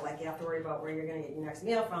wild, like you have to worry about where you're going to get your next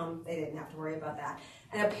meal from. They didn't have to worry about that.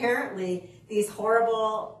 And apparently these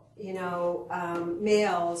horrible,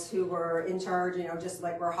 males who were in charge, just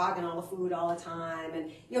like were hogging all the food all the time.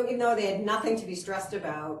 And, even though they had nothing to be stressed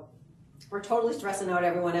about, were totally stressing out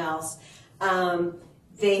everyone else.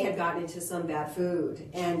 They had gotten into some bad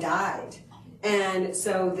food and died. And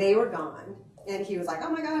so they were gone. And he was like,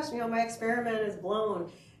 oh my gosh, my experiment is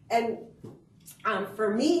blown. And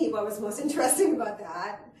for me, what was most interesting about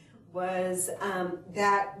that was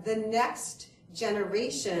that the next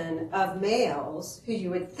generation of males who you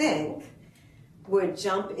would think would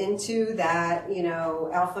jump into that,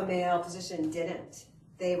 alpha male position didn't.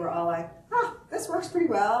 They were all like, this works pretty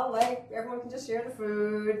well. Like, everyone can just share the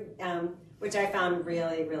food, which I found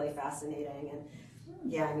really, really fascinating. And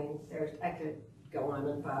yeah, I could go on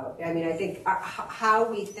about. I think how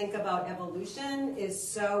we think about evolution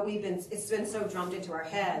is it's been so drummed into our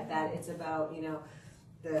head that it's about,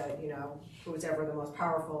 who's ever the most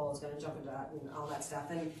powerful is going to jump into that and all that stuff.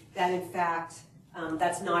 And that in fact,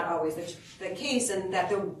 that's not always the case, and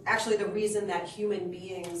that actually the reason that human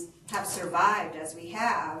beings have survived as we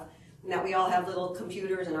have, and that we all have little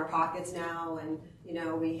computers in our pockets now, and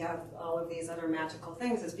we have all of these other magical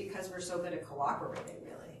things, is because we're so good at cooperating,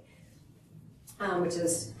 really, which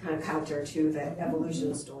is kind of counter to the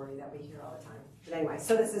evolution story that we hear all the time. But anyway,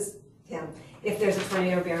 so this is him. If there's a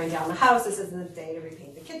tornado bearing down the house, this isn't the day to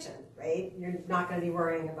repaint the kitchen, right? You're not going to be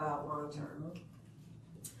worrying about long term.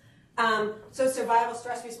 So survival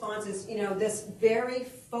stress response is, this very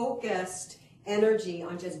focused energy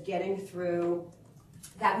on just getting through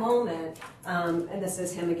that moment. And this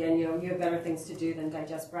is him again, you have better things to do than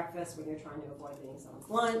digest breakfast when you're trying to avoid eating someone's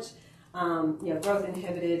lunch. Growth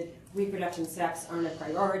inhibited, reproduction, sex aren't a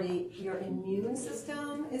priority. Your immune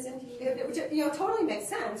system is inhibited, which, totally makes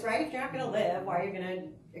sense, right? If you're not going to live, why are you going to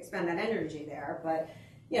expend that energy there? But,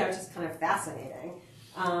 it's just kind of fascinating.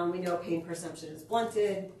 We know pain perception is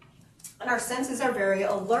blunted, and our senses are very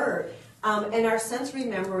alert, and our sensory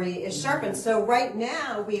memory is sharpened. So right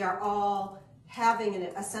now, we are all having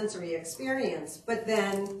a sensory experience, but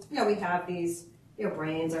then, we have these,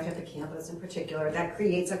 brains, our hippocampus in particular, that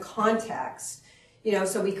creates a context.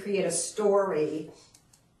 So we create a story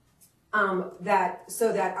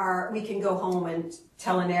we can go home and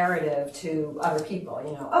tell a narrative to other people.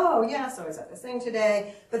 Oh yeah, so I was at this thing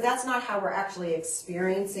today, but that's not how we're actually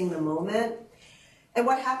experiencing the moment. And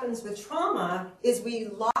what happens with trauma is we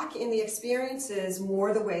lock in the experiences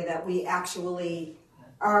more the way that we actually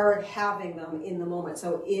are having them in the moment.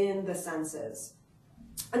 So in the senses,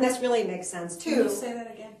 and this really makes sense too. Can you say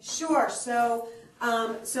that again? Sure. So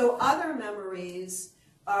other memories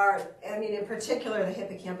are, in particular, the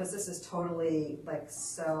hippocampus. This is totally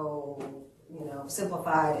so,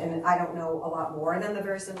 simplified, and I don't know a lot more than the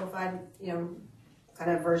very simplified,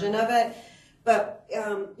 kind of version of it. But,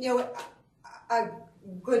 a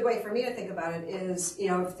good way for me to think about it is,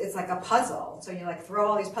 it's like a puzzle. So you throw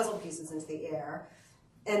all these puzzle pieces into the air,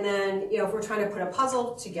 and then, if we're trying to put a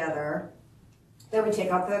puzzle together, then we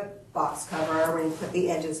take out the box cover, we put the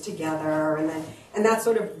edges together, and that's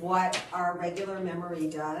sort of what our regular memory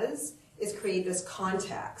does, is create this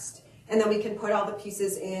context. And then we can put all the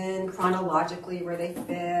pieces in chronologically where they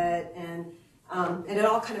fit, and it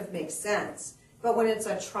all kind of makes sense. But when it's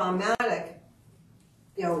a traumatic,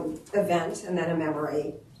 event and then a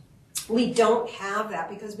memory, we don't have that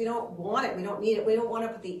because we don't want it, we don't need it, we don't want to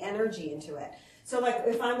put the energy into it. So like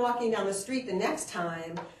if I'm walking down the street the next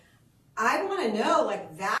time, I want to know,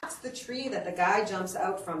 like, that's the tree that the guy jumps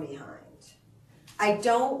out from behind. I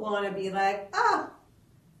don't want to be like, oh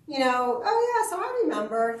yeah, so I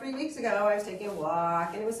remember 3 weeks ago I was taking a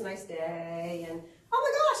walk and it was a nice day and oh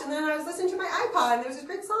my gosh, and then I was listening to my iPod and there was this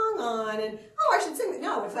great song on and oh, I should sing it.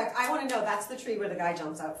 No, it's like, I want to know that's the tree where the guy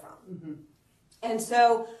jumps out from. Mm-hmm. And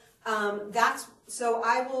so so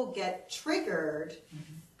I will get triggered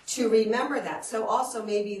to remember that. So also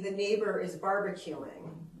maybe the neighbor is barbecuing.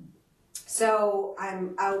 So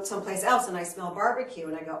I'm out someplace else and I smell barbecue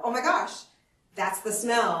and I go, oh my gosh, that's the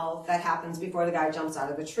smell that happens before the guy jumps out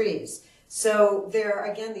of the trees. So there are,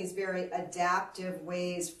 again, these very adaptive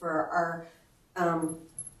ways for our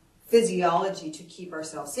physiology to keep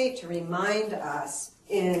ourselves safe, to remind us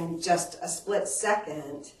in just a split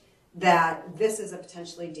second that this is a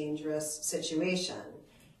potentially dangerous situation.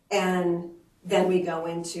 And then we go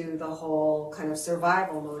into the whole kind of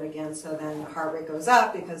survival mode again. So then the heart rate goes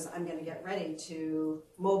up because I'm going to get ready to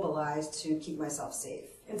mobilize to keep myself safe.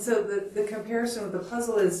 And so the comparison with the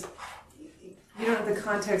puzzle is, you don't have the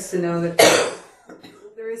context to know that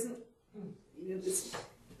there isn't, it's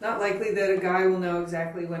not likely that a guy will know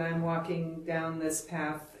exactly when I'm walking down this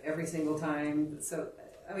path every single time. So,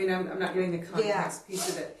 I mean, I'm not getting the context piece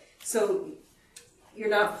of it. So you're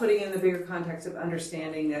not putting in the bigger context of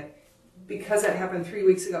understanding that because that happened 3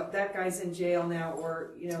 weeks ago, that guy's in jail now,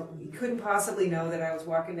 or, he couldn't possibly know that I was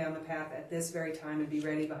walking down the path at this very time and be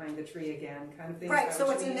ready behind the tree again, kind of thing. Right,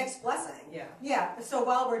 so it's a mixed blessing. Yeah. Yeah, so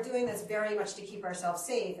while we're doing this very much to keep ourselves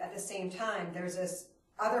safe, at the same time, there's this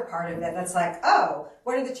other part of it that's like, oh,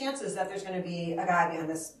 what are the chances that there's going to be a guy behind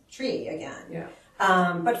this tree again? Yeah.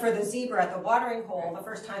 But for the zebra at the watering hole, the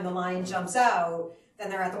first time the lion jumps out, then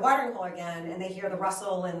they're at the watering hole again, and they hear the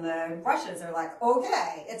rustle in the brushes. They're like,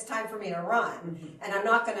 okay, it's time for me to run. Mm-hmm. And I'm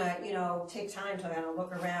not going to, take time to kind of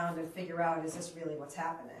look around and figure out, is this really what's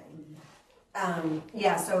happening?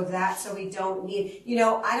 Mm-hmm. So we don't need,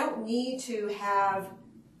 I don't need to have,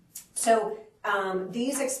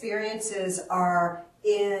 these experiences are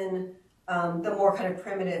in the more kind of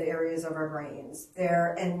primitive areas of our brains.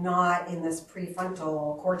 And not in this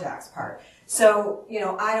prefrontal cortex part. So,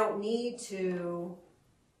 I don't need to,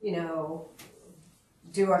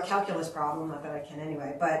 do a calculus problem, not that I can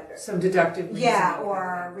anyway, but Some deductive reasoning. yeah,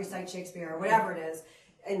 or recite Shakespeare or whatever it is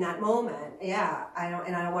in that moment. Yeah, I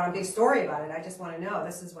don't want a big story about it. I just want to know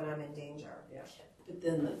this is when I'm in danger. Yeah. But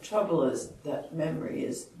then the trouble is that memory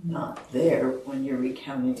is not there when you're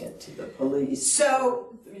recounting it to the police.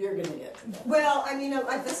 So you're going to get to that. well,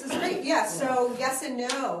 this is great. Yeah, so yes and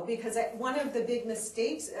no, because one of the big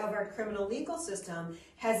mistakes of our criminal legal system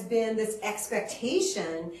has been this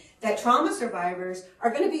expectation that trauma survivors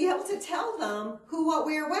are going to be able to tell them who, what,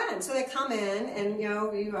 where, when. So they come in, and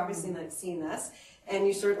you've obviously seen this, and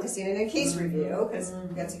you've certainly seen it in case review, because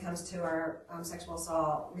Betsy comes to our sexual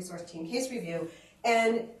assault resource team case review,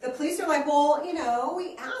 and the police are like, well,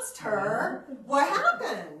 we asked her what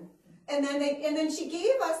happened. And then she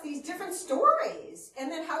gave us these different stories.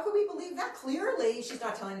 And then how could we believe that? Clearly, she's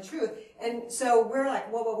not telling the truth. And so we're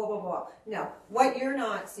like, whoa. No, what you're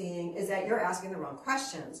not seeing is that you're asking the wrong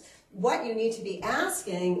questions. What you need to be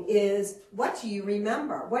asking is, what do you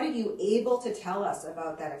remember? What are you able to tell us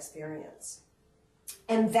about that experience?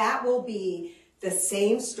 And that will be the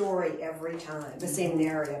same story every time, the same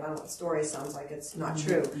narrative. I don't know what story sounds like, it's not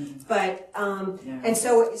true. But, and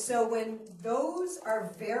so when those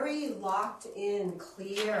are very locked in,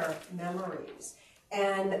 clear memories,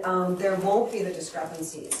 and there won't be the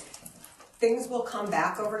discrepancies, things will come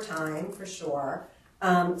back over time, for sure.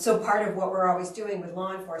 So part of what we're always doing with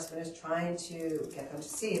law enforcement is trying to get them to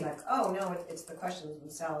see, like, oh no, it's the questions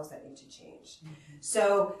themselves that need to change.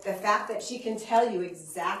 So the fact that she can tell you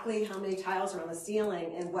exactly how many tiles are on the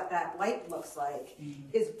ceiling and what that light looks like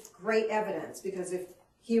is great evidence, because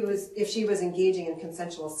if she was engaging in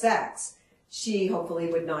consensual sex, she hopefully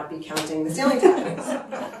would not be counting the ceiling tiles.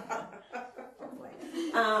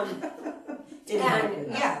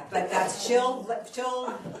 But that's she'll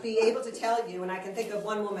be able to tell you, and I can think of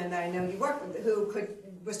one woman that I know you work with who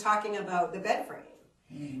was talking about the bed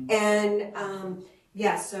frame, and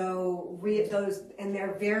those, and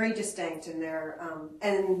they're very distinct, and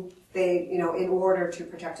they in order to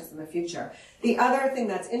protect us in the future. The other thing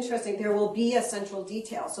that's interesting, there will be a central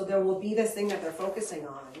detail, so there will be this thing that they're focusing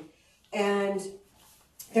on, and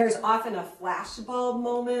there's often a flashbulb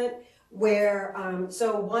moment. Where,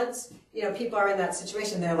 so once, people are in that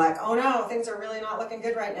situation, they're like, oh no, things are really not looking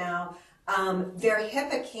good right now. Their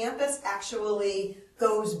hippocampus actually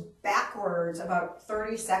goes backwards about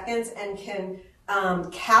 30 seconds and can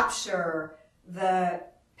capture the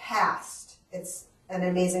past. It's an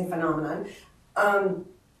amazing phenomenon.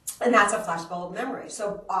 And that's a flashbulb memory.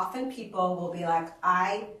 So often people will be like,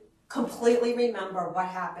 I completely remember what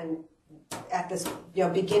happened at this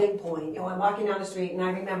beginning point. I'm walking down the street and I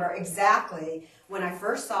remember exactly when I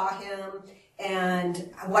first saw him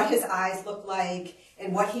and what his eyes looked like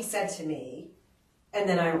and what he said to me. And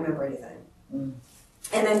then I don't remember anything.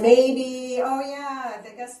 And then maybe, oh yeah,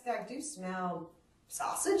 I guess I do smell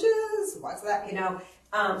sausages. What's that?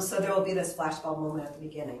 So there will be this flashbulb moment at the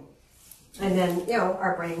beginning. And then,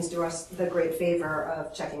 our brains do us the great favor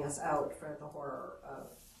of checking us out for the horror of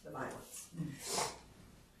the violence.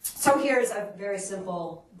 So here's a very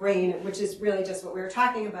simple brain, which is really just what we were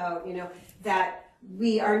talking about, that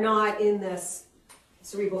we are not in this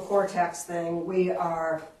cerebral cortex thing. We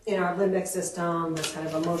are in our limbic system, this kind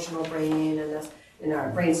of emotional brain, and this in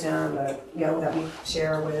our brainstem, that we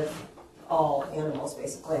share with all animals,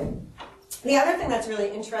 basically. The other thing that's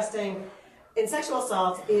really interesting in sexual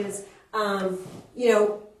assault is,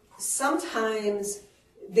 sometimes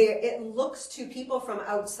it looks to people from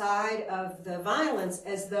outside of the violence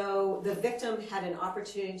as though the victim had an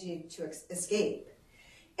opportunity to escape.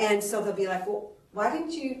 And so they'll be like, well, why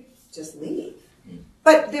didn't you just leave?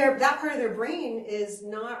 But that part of their brain is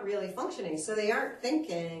not really functioning. So they aren't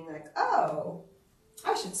thinking like, oh,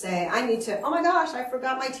 I should say, I need to, oh my gosh, I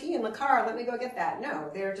forgot my tea in the car. Let me go get that. No,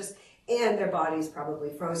 they're just, and their body's probably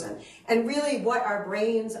frozen. And really what our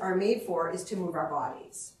brains are made for is to move our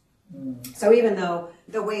bodies. So even though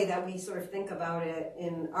the way that we sort of think about it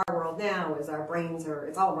in our world now is our brains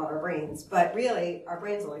it's all about our brains, but really our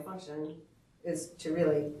brains' only function is to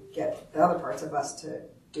really get the other parts of us to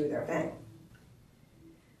do their thing.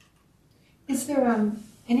 Is there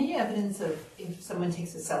any evidence of if someone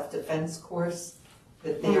takes a self-defense course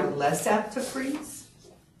that they are less apt to freeze?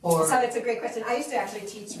 Or So it's a great question. I used to actually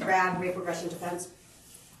teach grad rape aggression defense.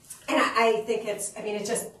 And I think it's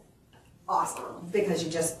just awesome because you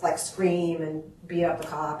just like scream and beat up the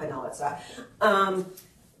cop and all that stuff.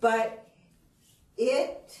 But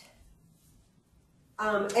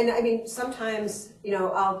sometimes,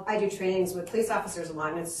 I do trainings with police officers a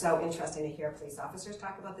lot, and it's so interesting to hear police officers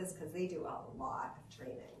talk about this because they do a lot of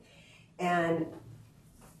training. And,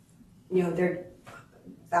 they're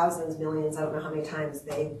thousands, millions, I don't know how many times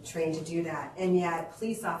they train to do that. And yet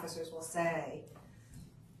police officers will say,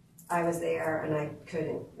 I was there and I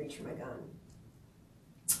couldn't reach for my gun.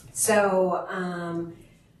 So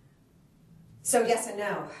yes and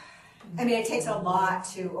no. It takes a lot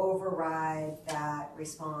to override that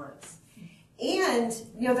response. And,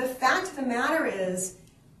 the fact of the matter is,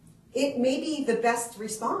 it may be the best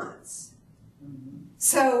response.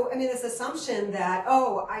 So, this assumption that,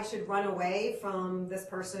 I should run away from this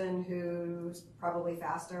person who's probably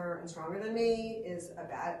faster and stronger than me is a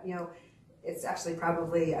bad, it's actually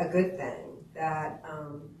probably a good thing that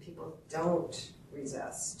people don't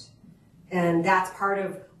resist. And that's part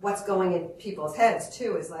of what's going in people's heads,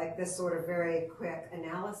 too, is like this sort of very quick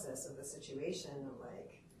analysis of the situation of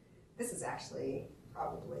like, this is actually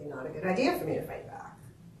probably not a good idea for me to fight back.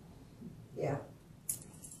 Yeah.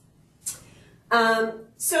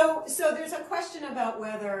 So there's a question about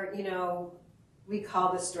whether, we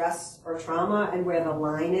call this stress or trauma and where the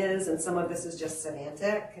line is, and some of this is just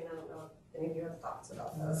semantic, and I don't know if any of you have thoughts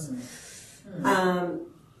about this.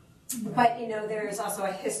 But, there's also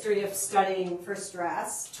a history of studying for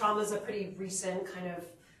stress. Trauma is a pretty recent kind of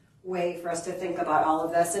way for us to think about all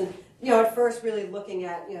of this. And, at first really looking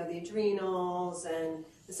at, the adrenals and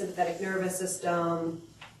the sympathetic nervous system.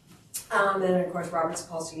 And then, of course, Robert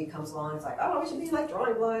Sapolsky comes along and is like, we should be like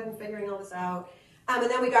drawing blood and figuring all this out. And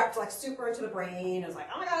then we got like super into the brain. It was like,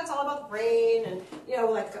 oh my God, it's all about the brain. And,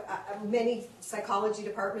 many psychology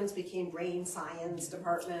departments became brain science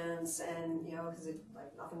departments. And, because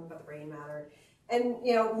nothing but the brain mattered. And,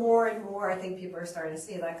 more and more, I think people are starting to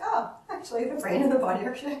see like, actually the brain and the body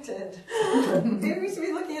are connected. Maybe we should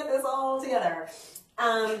be looking at this all together.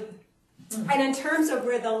 And in terms of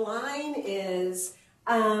where the line is,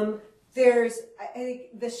 I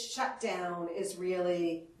think the shutdown is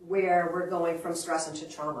really where we're going from stress into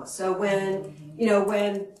trauma. So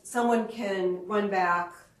when someone can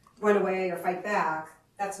run away or fight back,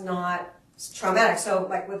 that's not traumatic. So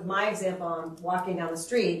like with my example, I'm walking down the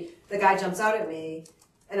street, the guy jumps out at me,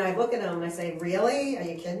 and I look at him and I say, really? Are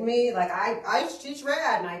you kidding me? Like I teach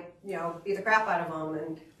rad, and I beat the crap out of him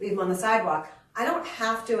and leave him on the sidewalk. I don't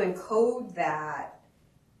have to encode that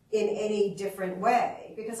in any different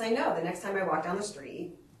way, because I know the next time I walk down the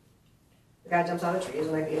street, the guy jumps out of the trees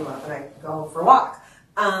and I beat him up and I go for a walk.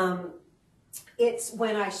 it's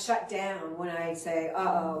when I shut down, when I say,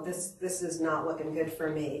 uh-oh, this is not looking good for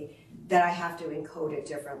me, that I have to encode it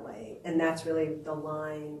differently. And that's really the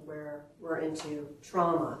line where we're into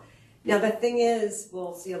trauma. Now, the thing is,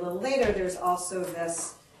 we'll see a little later, there's also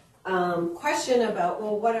this question about,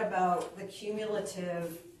 well, what about the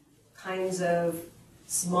cumulative kinds of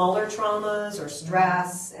smaller traumas or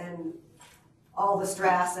stress and all the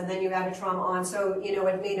stress, and then you add a trauma on. So, you know,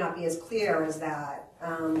 it may not be as clear as that.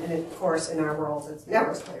 And of course, in our world, it's never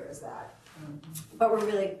as clear as that. But we're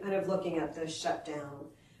really kind of looking at the shutdown.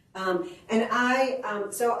 And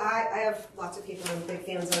so I have lots of people I'm big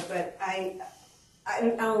fans of, but I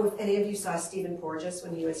don't know if any of you saw Stephen Porges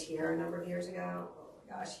when he was here a number of years ago. Oh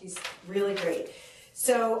my gosh, he's really great.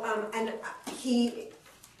 So, and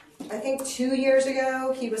I think 2 years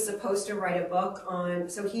ago, he was supposed to write a book on,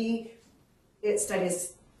 so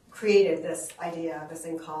created this idea, this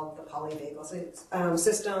thing called the polyvagal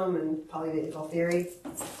system and polyvagal theory.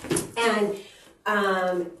 And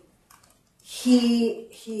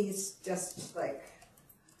he's just like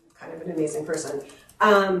kind of an amazing person.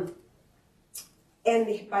 And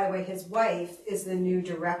by the way, his wife is the new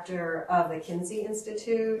director of the Kinsey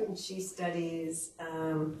Institute, and she studies,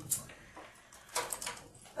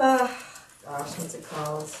 what's it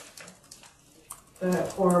called? The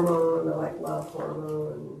hormone, the like love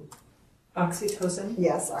hormone. Oxytocin?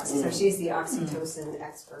 Yes, oxytocin. She's the oxytocin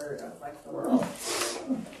expert of like the world.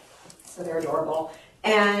 So they're adorable.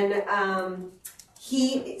 And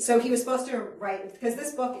he was supposed to write, because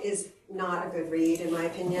this book is not a good read in my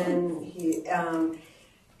opinion.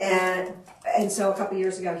 And so a couple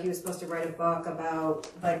years ago he was supposed to write a book about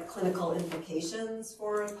like clinical implications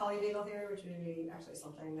for polyvagal theory, which would be actually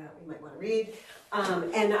something that we might want to read.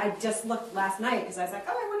 And I just looked last night because I was like,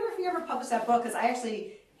 oh, I wonder if he ever published that book, because I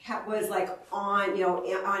actually was like on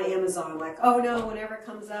Amazon, like, oh no, whenever it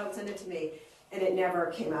comes out, send it to me. And it never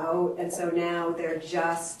came out. And so now they're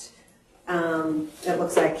just, it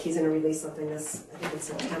looks like he's going to release something I think in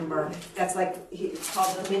September. That's like, it's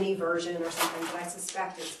called the mini version or something, but I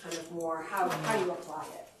suspect it's kind of more how you apply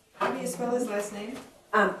it. How do you spell his last name?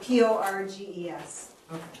 Porges.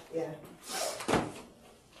 Okay. Yeah.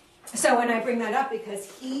 So when I bring that up, because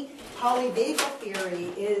polyvagal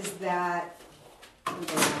theory is that,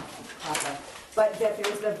 but that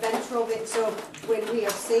there's the ventral, so when we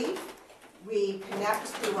are safe, we connect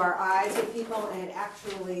through our eyes with people, and it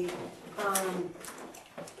actually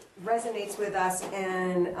resonates with us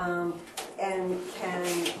and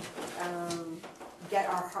can get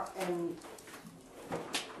our heart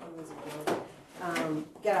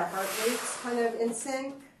get our heart rates kind of in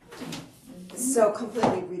sync. So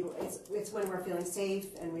completely, it's when we're feeling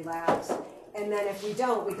safe and relaxed. And then if we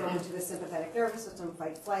don't, we go into the sympathetic nervous system,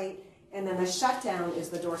 fight, flight. And then the shutdown is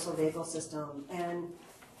the dorsal vagal system. And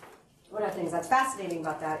one of the things that's fascinating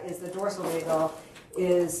about that is the dorsal vagal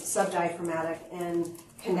is subdiaphragmatic and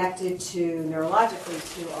connected to neurologically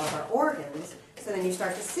to all of our organs. So then you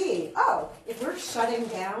start to see, oh, if we're shutting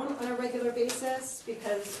down on a regular basis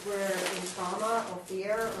because we're in trauma or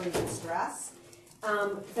fear or even stress,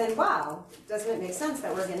 then wow, doesn't it make sense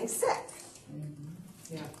that we're getting sick?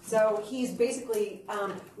 Yeah. So he's basically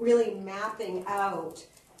really mapping out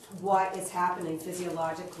what is happening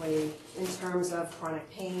physiologically in terms of chronic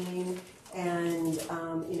pain and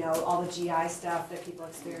all the GI stuff that people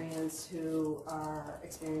experience who are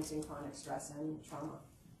experiencing chronic stress and trauma.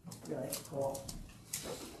 Really cool.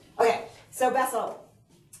 Okay, so Bessel.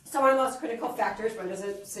 So one of the most critical factors when there's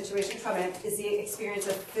a situation traumatic is the experience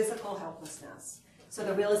of physical helplessness. So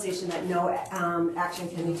the realization that no action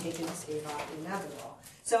can be taken to stave off the inevitable.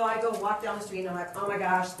 So I go walk down the street and I'm like, oh my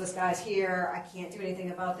gosh, this guy's here. I can't do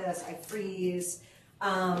anything about this. I freeze.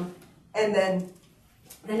 And then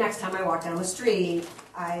the next time I walk down the street,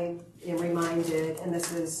 I am reminded, and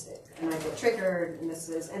I get triggered, and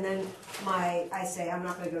then I say, I'm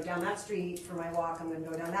not going to go down that street for my walk. I'm going to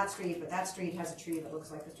go down that street, but that street has a tree that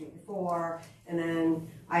looks like the street before. And then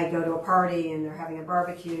I go to a party and they're having a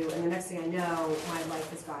barbecue, and the next thing I know, my life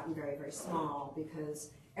has gotten very, very small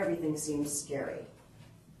because everything seems scary.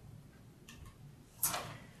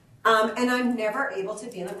 And I'm never able to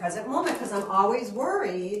be in the present moment because I'm always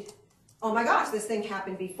worried, oh my gosh, this thing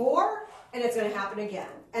happened before and it's going to happen again.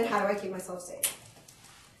 And how do I keep myself safe?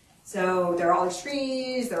 So there are all these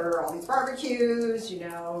trees, there are all these barbecues,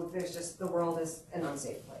 there's just, the world is an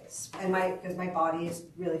unsafe place. And because my body is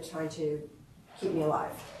really trying to keep me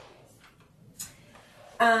alive.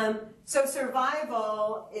 So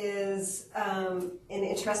survival is an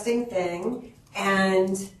interesting thing,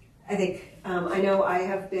 and I think I know I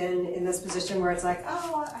have been in this position where it's like,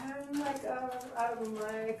 oh, I'm like out of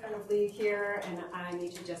my kind of league here and I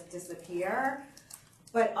need to just disappear.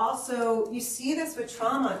 But also, you see this with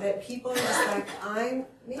trauma, that people are just like,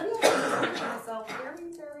 maybe I can keep myself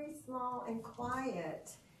very, very small and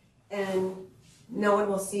quiet, and no one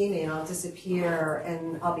will see me, and I'll disappear,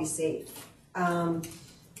 and I'll be safe. And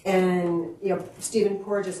Stephen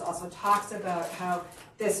Porges also talks about how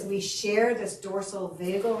we share this dorsal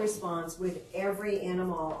vagal response with every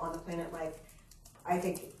animal on the planet, like I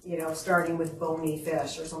think starting with bony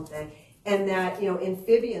fish or something. And that,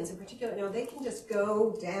 amphibians in particular, they can just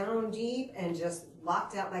go down deep and just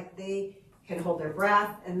lock down, like they can hold their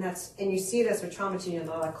breath. And you see this with trauma too, they're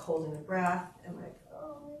like holding their breath and like,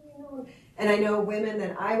 oh, no. And I know women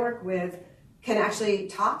that I work with can actually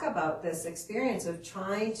talk about this experience of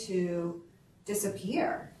trying to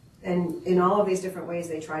disappear. And in all of these different ways,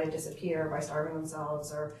 they try to disappear by starving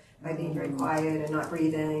themselves or by being very quiet and not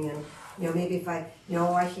breathing. And maybe if I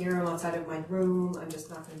hear them outside of my room, I'm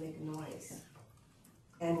just not going to make a noise.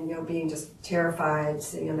 And being just terrified,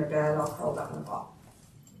 sitting on their bed, all curled up in a ball.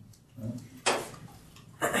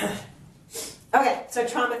 Okay, so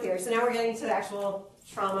trauma theory. So now we're getting to the actual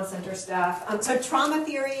trauma center stuff. So trauma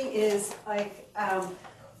theory is like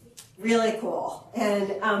really cool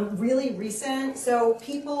and really recent. So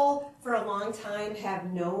people for a long time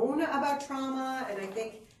have known about trauma, and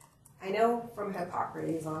I know from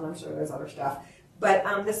Hippocrates on, I'm sure there's other stuff, but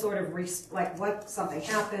this sort of like what something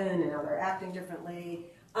happened and how they're acting differently.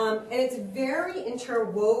 And it's very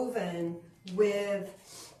interwoven with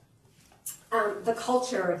the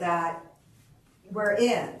culture that we're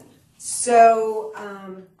in. So,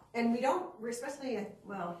 and we don't, especially,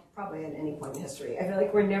 probably at any point in history, I feel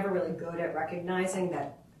like we're never really good at recognizing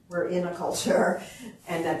that we're in a culture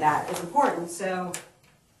and that is important. So,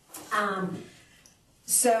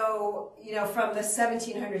 from the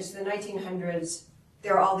 1700s to the 1900s,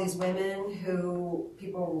 there are all these women who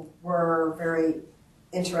people were very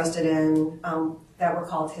interested in that were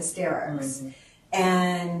called hysterics.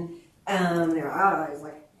 And they were always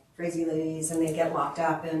like crazy ladies, and they get locked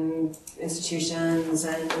up in institutions.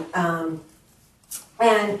 And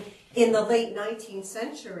in the late 19th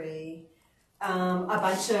century, a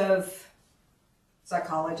bunch of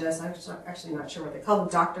psychologists, I'm actually not sure what they call them,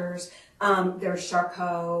 doctors, there's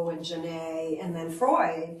Charcot and Genet, and then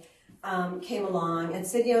Freud came along and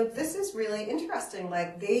said, this is really interesting.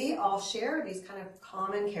 Like, they all share these kind of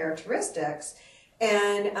common characteristics.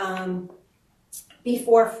 And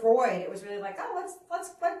before Freud, it was really like, oh,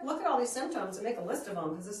 let's look at all these symptoms and make a list of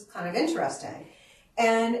them because this is kind of interesting.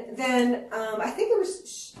 And then I think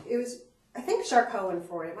I think Charcot and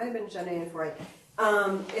Freud, it might have been Genet and Freud,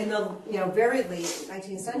 in the very late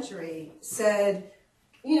 19th century said,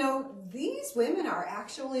 these women are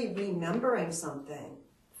actually remembering something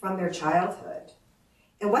from their childhood.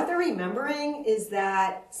 And what they're remembering is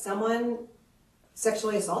that someone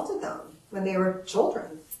sexually assaulted them when they were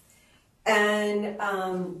children. And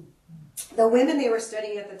the women they were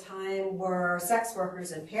studying at the time were sex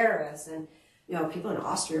workers in Paris. And, people in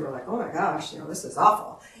Austria were like, oh my gosh, this is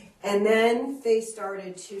awful. And then they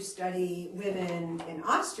started to study women in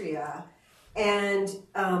Austria. And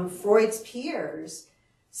Freud's peers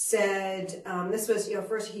said, this was,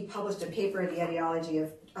 first he published a paper, The Etiology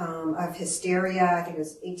of Hysteria, I think it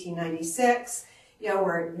was 1896,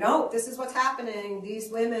 where, no, this is what's happening. These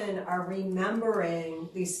women are remembering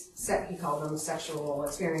these, he called them sexual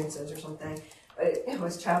experiences or something, but it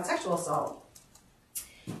was child sexual assault.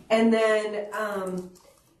 And then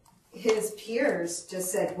his peers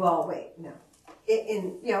just said, well, wait, no.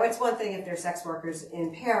 It's one thing if they're sex workers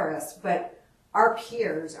in Paris, but our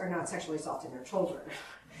peers are not sexually assaulting their children.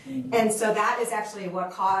 Mm-hmm. And so that is actually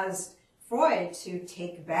what caused Freud to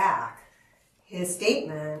take back his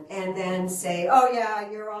statement and then say, oh yeah,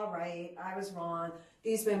 you're all right, I was wrong.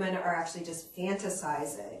 These women are actually just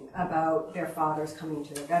fantasizing about their fathers coming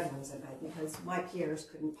to their bedrooms at night because my peers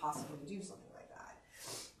couldn't possibly do something like that.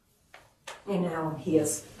 And now he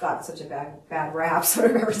has got such a bad rap sort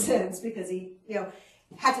of ever since because he,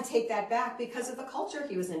 had to take that back because of the culture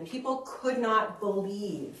he was in. People could not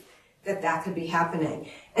believe that could be happening.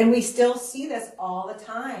 And we still see this all the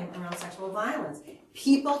time around sexual violence.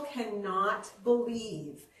 People cannot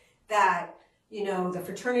believe that, the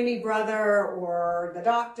fraternity brother or the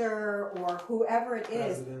doctor or whoever it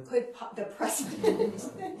is the president.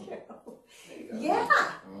 Yeah.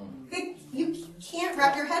 You can't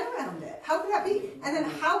wrap your head around it. How could that be? And then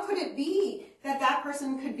how could it be that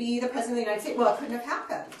person could be the president of the United States? Well, it couldn't have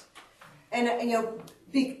happened. And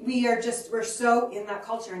we're so in that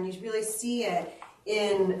culture, and you really see it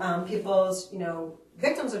in people's,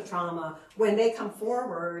 victims of trauma when they come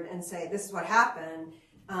forward and say, this is what happened.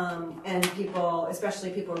 And people,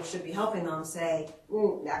 especially people who should be helping them, say, I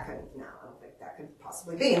don't think that could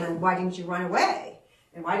possibly be. And then why didn't you run away?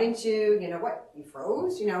 And why didn't you, what, you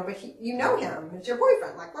froze? But you know him, it's your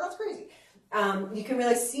boyfriend. Like, well, that's crazy. You can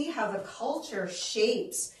really see how the culture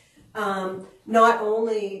shapes not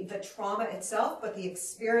only the trauma itself, but the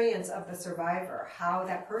experience of the survivor, how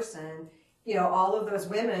that person, all of those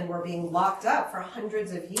women were being locked up for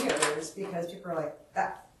hundreds of years because people are like,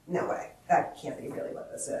 no way, that can't be really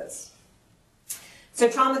what this is. So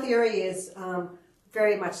trauma theory is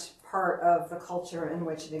very much part of the culture in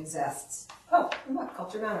which it exists. Oh, look,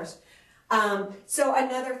 culture matters. So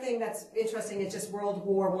another thing that's interesting is just World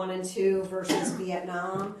War I and II versus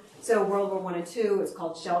Vietnam. So World War I and II is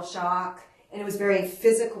called shell shock, and it was very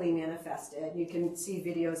physically manifested. You can see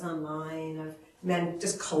videos online of men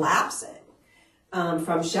just collapsing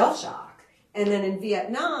from shell shock. And then in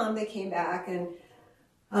Vietnam, they came back and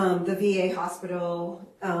the VA hospital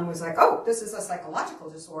was like, oh, this is a psychological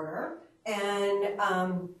disorder. And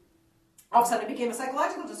all of a sudden it became a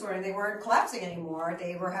psychological disorder. They weren't collapsing anymore.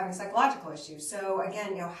 They were having psychological issues. So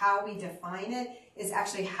again, how we define it is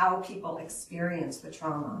actually how people experience the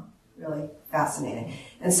trauma. Really fascinating.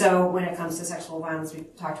 And so when it comes to sexual violence, we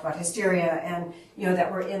talked about hysteria and, that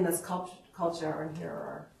we're in this culture, and here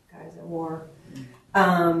are guys at war.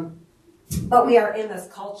 But we are in this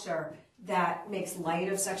culture that makes light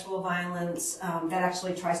of sexual violence, that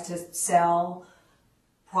actually tries to sell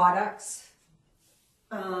products,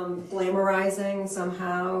 glamorizing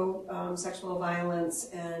somehow sexual violence,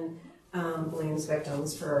 and blames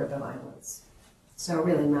victims for the violence. So it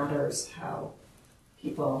really matters how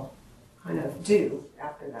people kind of do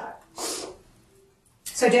after that.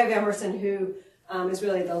 So Dave Emerson, who is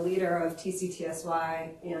really the leader of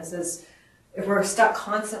TCTSY, says, if we're stuck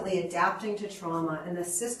constantly adapting to trauma and the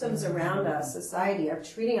systems around us, society, are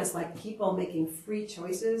treating us like people making free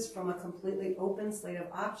choices from a completely open slate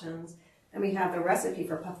of options, then we have the recipe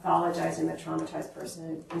for pathologizing the traumatized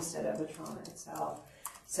person instead of the trauma itself.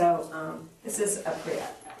 So this is a pretty,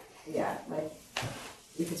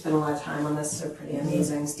 we could spend a lot of time on this. It's a pretty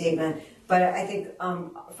amazing statement. But I think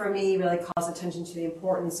for me, really calls attention to the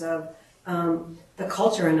importance of the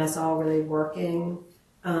culture and us all really working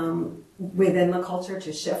within the culture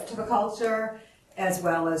to shift the culture, as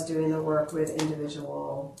well as doing the work with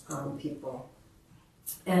individual people.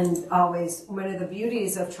 And always, one of the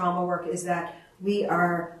beauties of trauma work is that we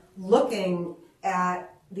are looking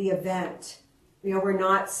at the event. We're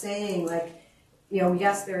not saying like,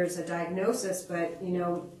 yes, there's a diagnosis, but,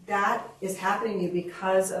 that is happening to you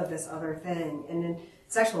because of this other thing. And in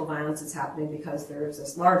sexual violence, it's happening because there's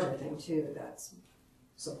this larger thing, too, that's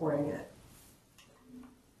supporting it.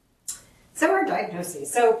 So our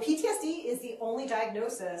diagnoses. So PTSD is the only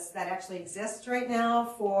diagnosis that actually exists right now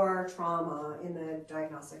for trauma in the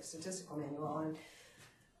Diagnostic Statistical Manual.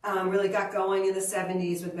 And really got going in the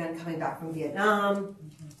 70s with men coming back from Vietnam.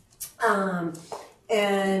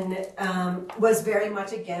 Was very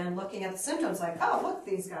much, again, looking at the symptoms like, oh, look,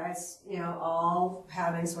 these guys, all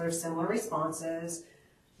having sort of similar responses.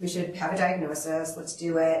 We should have a diagnosis. Let's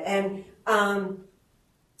do it. And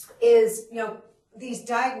these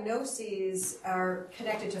diagnoses are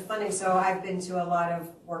connected to funding. So I've been to a lot of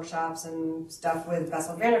workshops and stuff with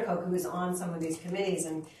Bessel van der Kolk, who is on some of these committees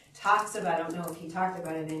and talks about, I don't know if he talked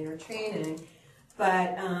about it in your training,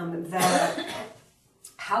 but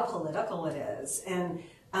how political it is. And,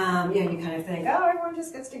 you kind of think, oh, everyone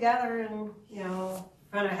just gets together and,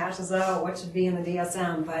 kind of hashes out what should be in the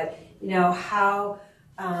DSM. But, how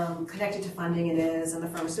connected to funding it is, and the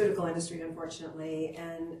pharmaceutical industry, unfortunately.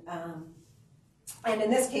 And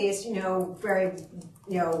in this case, very,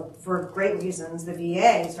 for great reasons, the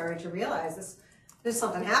VA started to realize there's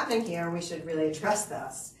something happening here and we should really address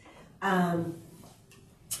this. And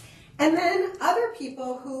then other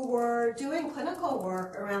people who were doing clinical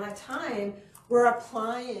work around that time were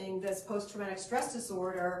applying this post-traumatic stress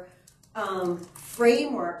disorder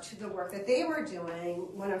framework to the work that they were doing,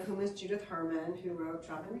 one of whom is Judith Herman, who wrote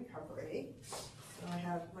Trauma and Recovery. So I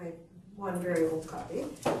have my one very old copy.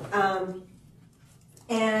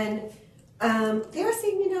 They were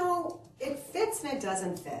saying, it fits and it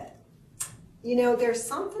doesn't fit. There's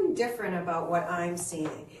something different about what I'm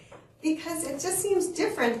seeing. Because it just seems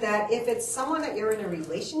different that if it's someone that you're in a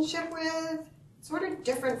relationship with, it's sort of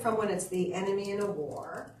different from when it's the enemy in a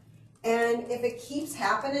war. And if it keeps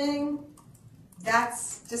happening,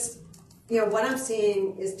 that's just, what I'm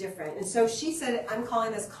seeing is different. And so she said, I'm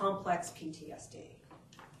calling this complex PTSD.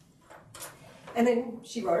 And then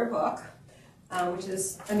she wrote her book, which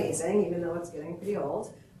is amazing, even though it's getting pretty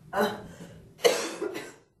old. And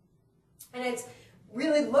it's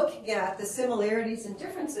really looking at the similarities and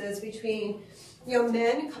differences between, you know,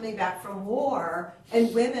 men coming back from war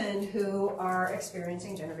and women who are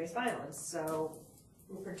experiencing gender-based violence. So,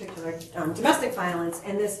 in particular, domestic violence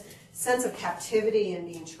and this sense of captivity and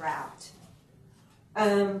being trapped.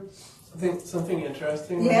 Something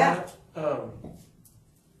interesting. Yeah. With that,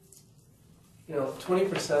 you know,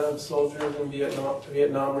 20% of soldiers in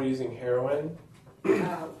Vietnam were using heroin.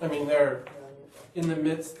 I mean, they're in the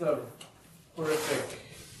midst of horrific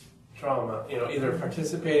trauma, you know, either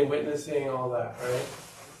participating, witnessing, all that, right?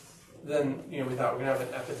 Then, you know, we thought we're going to have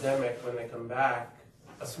an epidemic when they come back.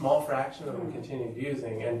 A small fraction of them continued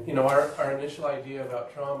using. And, you know, our initial idea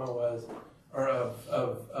about trauma was, or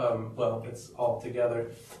well, it's all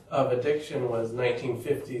together, of addiction was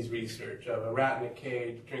 1950s research of a rat in a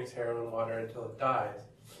cage drinks heroin water until it dies.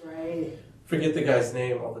 Right. Forget the guy's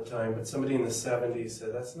name all the time, but somebody in the 70s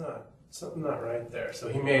said, something not right there. So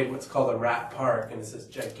he made what's called a rat park, and it's this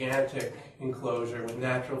gigantic enclosure with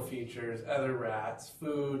natural features, other rats,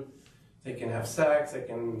 food. They can have sex, they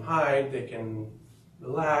can hide, they can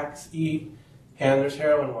relax, eat, and there's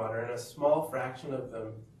heroin water, and a small fraction of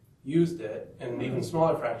them used it, and an even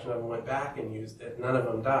smaller fraction of them went back and used it. None of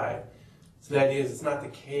them died. So the idea is it's not the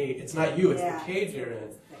cage, it's not you, it's the cage you're in.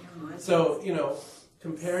 So, you know,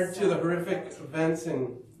 compared to the horrific events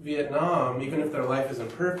in Vietnam, even if their life isn't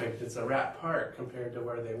perfect, it's a rat park compared to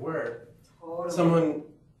where they were. Totally. Someone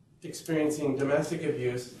experiencing domestic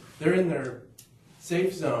abuse, they're in their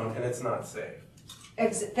safe zone, and it's not safe.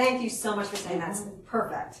 Thank you so much for saying that. That's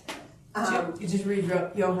perfect. You just read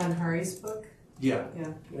Johan Hari's book? Yeah.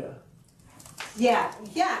 Yeah.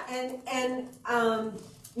 And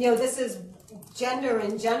you know, this is gender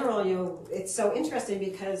in general. You know, it's so interesting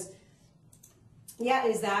because, yeah,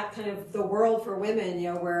 is that kind of the world for women?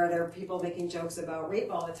 You know, where there are people making jokes about rape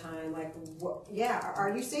all the time. Like,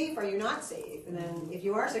 are you safe? Are you not safe? And then if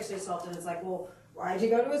you are sexually assaulted, it's like, well, why'd you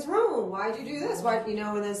go to his room? Why'd you do this? Why, you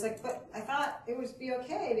know? And then it's like, but I thought it would be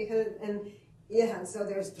okay because, and yeah, and so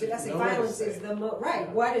there's domestic violence is the right.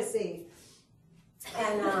 What is safe?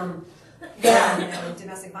 And yeah, you know,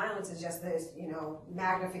 domestic violence is just this, you know,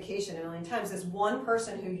 magnification a million times. This one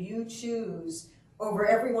person who you choose over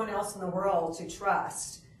everyone else in the world to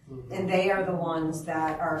trust, and they are the ones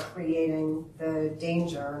that are creating the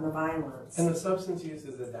danger and the violence. And the substance use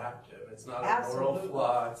is adaptive. It's not a moral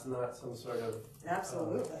flaw. It's not some sort of...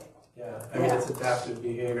 Absolutely. Yeah, I mean, it's adaptive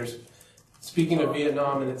behaviors. Speaking of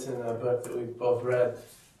Vietnam, and it's in a book that we've both read,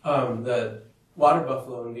 the water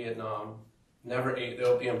buffalo in Vietnam never ate the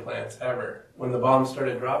opium plants ever. When the bombs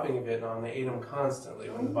started dropping in Vietnam, they ate them constantly.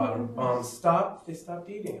 When the bombs stopped, they stopped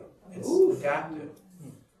eating them. It's adaptive.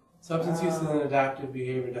 Substance use is an adaptive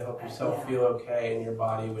behavior to help yourself feel okay in your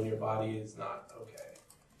body when your body is not okay.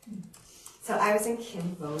 So I was in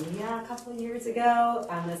Cambodia a couple of years ago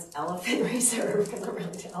on this elephant reserve, because I'm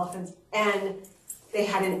really into elephants, and they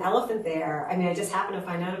had an elephant there. I mean, I just happened to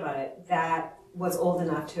find out about it, that was old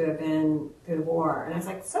enough to have been through the war. And I was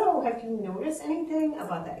like, so have you noticed anything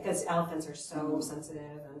about that? Because elephants are so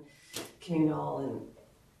sensitive and communal,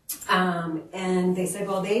 and they said,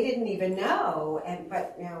 well, they didn't even know.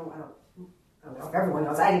 But you know, I don't know if everyone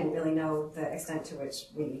knows. I didn't really know the extent to which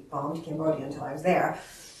we bombed Cambodia until I was there.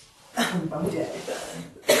 But we did.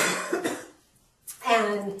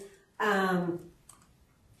 And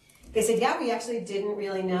they said, yeah, we actually didn't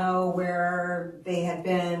really know where they had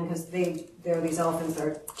been because there are these elephants that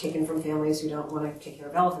are taken from families who don't want to take care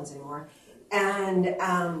of elephants anymore. And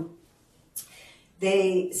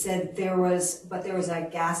they said there was a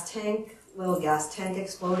little gas tank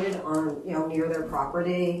exploded on, you know, near their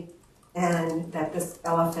property, and that this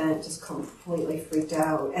elephant just completely freaked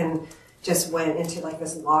out and just went into like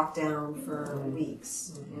this lockdown for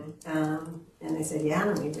weeks. And they said, yeah,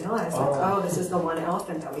 and we realized, like, oh, this is the one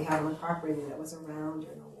elephant that we had on the property that was around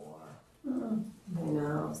during the war. I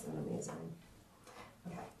know, isn't that amazing?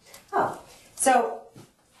 Okay. Oh, so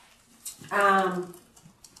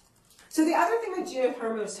the other thing that Judith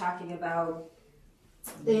Herman was talking about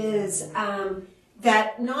is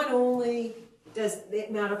that not only does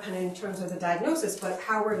it matter kind of in terms of the diagnosis, but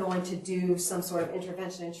how we're going to do some sort of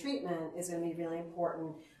intervention and treatment is going to be really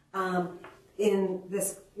important in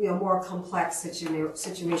this, you know, more complex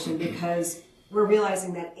situation, because we're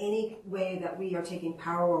realizing that any way that we are taking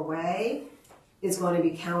power away is going to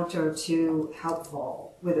be counter to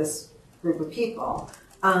helpful with this group of people.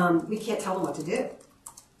 We can't tell them what to do,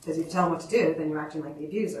 because if you tell them what to do, then you're acting like the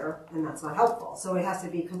abuser, and that's not helpful. So it has to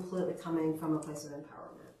be completely coming from a place of empowerment.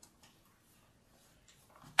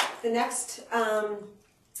 The next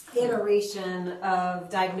iteration of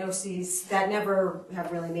diagnoses that never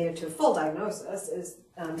have really made it to a full diagnosis is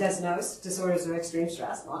DSNOS, disorders of extreme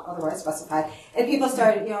stress, not otherwise specified. And people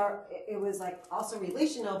started, it was like also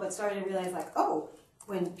relational, but started to realize like, oh,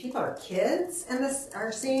 when people are kids and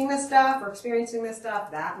are seeing this stuff or experiencing this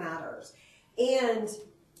stuff, that matters. And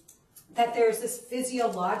that there's this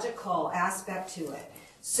physiological aspect to it.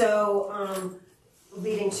 So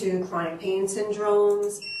leading to chronic pain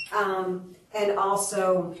syndromes, and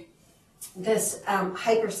also this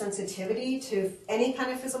hypersensitivity to any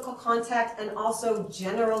kind of physical contact, and also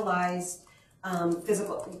generalized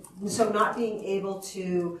physical, so not being able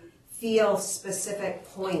to feel specific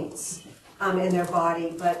points in their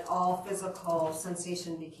body, but all physical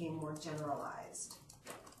sensation became more generalized.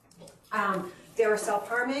 They were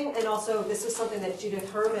self-harming, and also this is something that Judith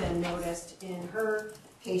Herman noticed in her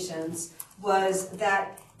patients, was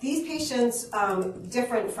that these patients,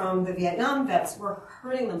 different from the Vietnam vets, were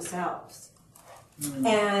hurting themselves.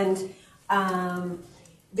 And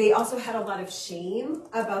they also had a lot of shame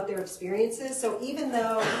about their experiences. So even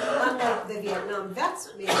though, unlike the Vietnam vets,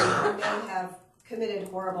 who may have committed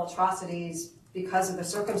horrible atrocities because of the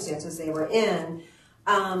circumstances they were in,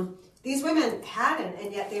 these women hadn't,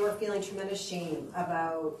 and yet they were feeling tremendous shame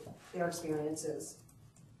about their experiences.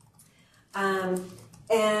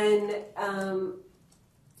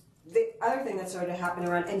 The other thing that started to happen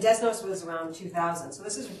around, and DSNOS was around 2000, so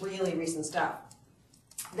this is really recent stuff.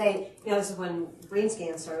 This is when brain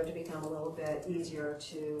scans started to become a little bit easier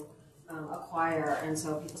to acquire, and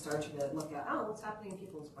so people started to really look at, what's happening in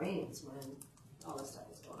people's brains when all this stuff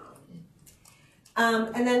is going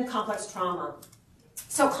on. And then complex trauma.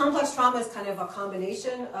 So complex trauma is kind of a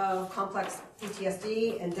combination of complex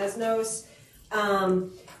PTSD and DSNOS,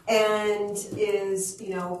 and is,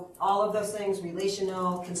 all of those things,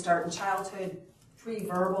 relational, can start in childhood,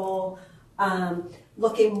 pre-verbal,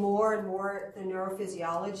 looking more and more at the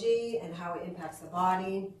neurophysiology and how it impacts the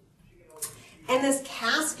body. And this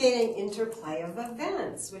cascading interplay of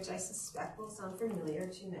events, which I suspect will sound familiar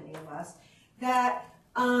to many of us, that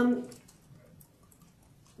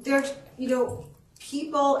there's,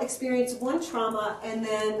 people experience one trauma and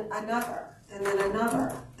then another, and then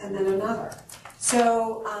another, and then another.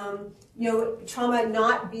 So, trauma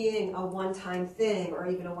not being a one-time thing or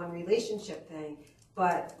even a one relationship thing,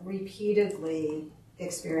 but repeatedly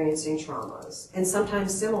experiencing traumas, and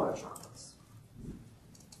sometimes similar traumas.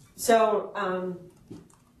 So,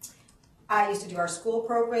 I used to do our school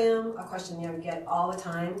program. A question we get all the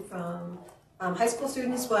time from high school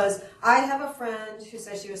students was, I have a friend who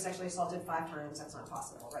says she was sexually assaulted 5 times. That's not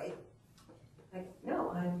possible, right? Like,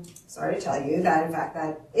 no, I'm sorry to tell you that, in fact,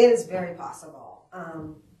 that is very possible.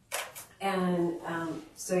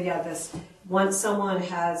 So this, once someone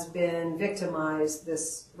has been victimized,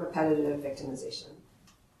 this repetitive victimization.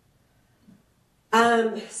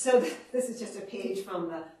 So this is just a page from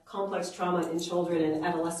the Complex Trauma in Children and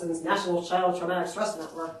Adolescents National Child Traumatic Stress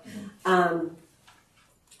Network.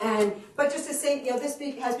 But just to say, this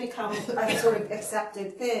has become a sort of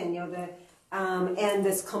accepted thing, and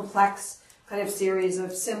this complex kind of series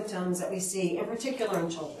of symptoms that we see, in particular in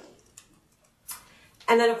children.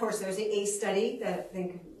 And then, of course, there's the ACE study that I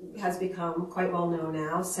think has become quite well known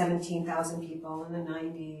now. 17,000 people in the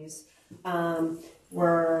 90s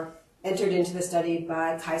were entered into the study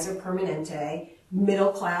by Kaiser Permanente,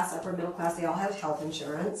 middle class, upper middle class, they all have health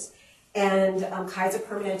insurance. And Kaiser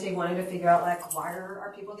Permanente wanted to figure out, why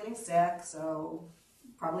are people getting sick? So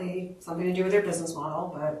probably something to do with their business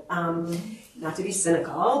model, but not to be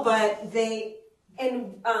cynical. But this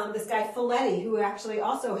guy Folletti, who actually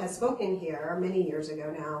also has spoken here many years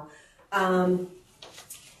ago now,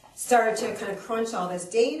 started to kind of crunch all this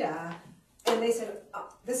data, and they said,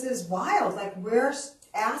 this is wild. We're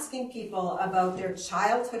asking people about their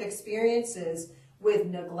childhood experiences with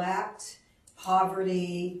neglect,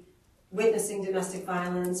 poverty, witnessing domestic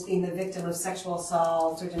violence, being the victim of sexual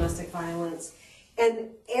assault or domestic violence. And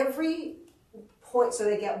every point, so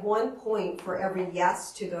they get 1 point for every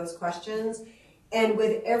yes to those questions. And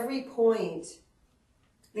with every point,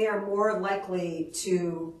 they are more likely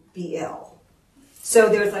to be ill. So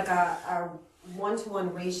there's a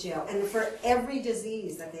 1-to-1 ratio. And for every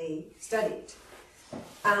disease that they studied.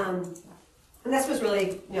 And this was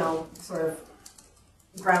really, sort of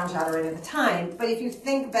ground-shattering at the time. But if you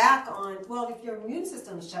think back on, if your immune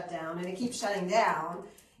system's shut down and it keeps shutting down,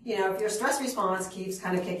 if your stress response keeps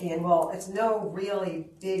kind of kicking in, it's no really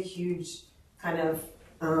big, huge kind of,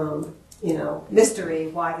 mystery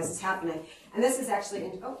why this is happening. And this is actually, I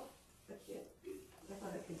thought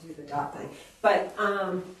I could do the dot thing. But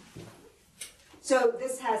So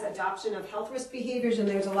this has adoption of health risk behaviors, and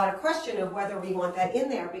there's a lot of question of whether we want that in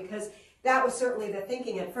there, because that was certainly the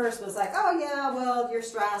thinking at first was like, oh yeah, well, you're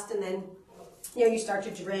stressed, and then you start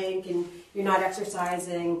to drink, and you're not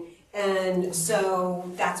exercising, and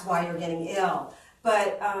so that's why you're getting ill.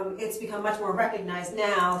 But it's become much more recognized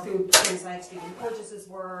now through things like Stephen Porges'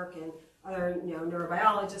 work and other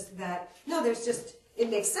neurobiologists that, no, it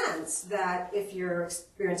makes sense that if you're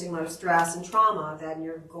experiencing a lot of stress and trauma, then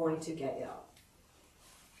you're going to get ill.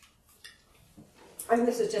 I think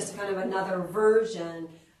this is just kind of another version,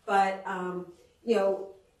 but on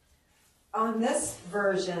this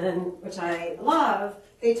version, which I love,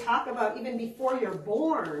 they talk about even before you're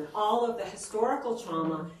born, all of the historical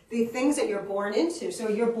trauma, the things that you're born into. So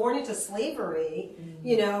you're born into slavery,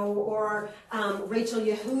 or Rachel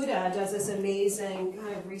Yehuda does this amazing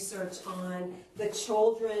kind of research on the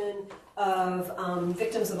children of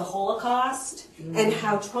victims of the Holocaust and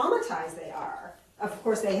how traumatized they are. Of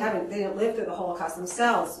course, they didn't live through the Holocaust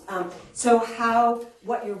themselves. So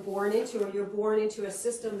what you're born into, or you're born into a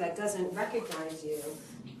system that doesn't recognize you,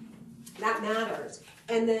 that matters.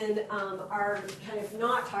 And then are kind of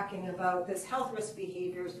not talking about this health risk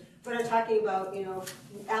behaviors, but are talking about,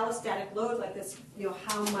 allostatic load like this,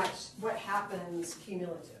 what happens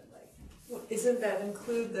cumulatively. Well, isn't that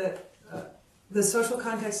include the social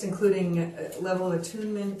context, including level of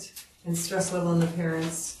attunement and stress level in the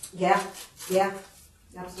parents? Yeah,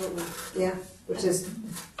 absolutely, yeah. Which is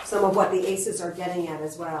some of what the ACEs are getting at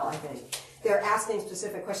as well, I think. They're asking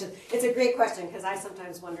specific questions. It's a great question, because I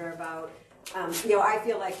sometimes wonder about, I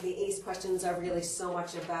feel like the ACE questions are really so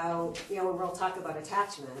much about, when we'll talk about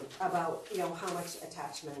attachment, about, how much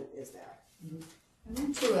attachment is there. I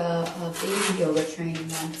went to a baby yoga training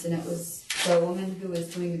once, and it was the woman who was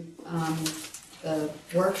doing the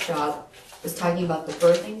workshop was talking about the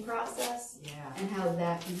birthing process and how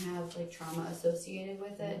that can have like trauma associated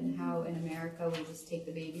with it, and how in America we just take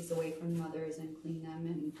the babies away from mothers and clean them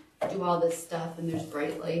and do all this stuff, and there's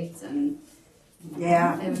bright lights, and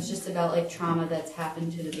it was just about like trauma that's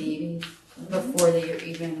happened to the baby before they are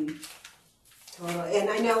even. Totally. And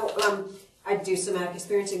I know I do somatic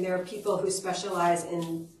experiencing. There are people who specialize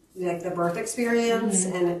in like the birth experience,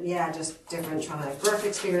 and just different traumatic birth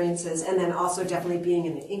experiences, and then also definitely being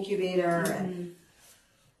in the incubator. And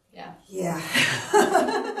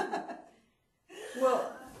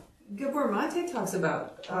Well, Gabor Mate talks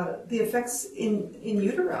about the effects in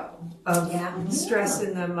utero of stress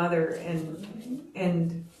in the mother,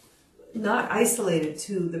 and not isolated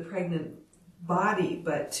to the pregnant body,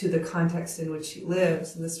 but to the context in which she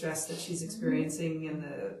lives and the stress that she's experiencing and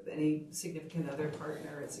any significant other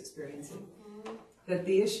partner is experiencing. That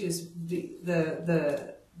the issues,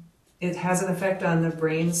 it has an effect on the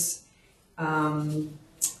brain's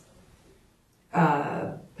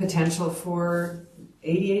potential for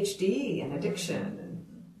ADHD and addiction,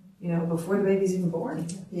 and, before the baby's even born.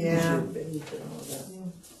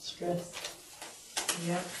 Stress.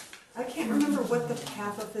 Yep. I can't remember what the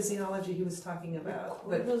pathophysiology he was talking about,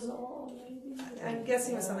 but I'm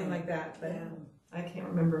guessing it was something like that, but I can't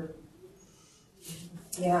remember.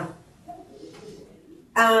 Yeah.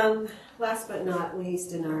 Last but not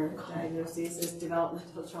least in our diagnoses is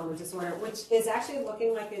developmental trauma disorder, which is actually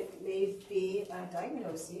looking like it may be a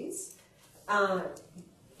diagnosis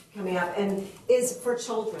coming up, and is for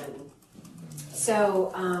children.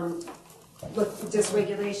 So with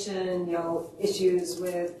dysregulation, issues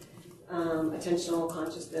with attentional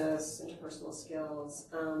consciousness, interpersonal skills,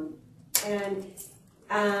 and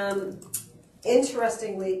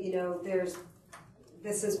interestingly,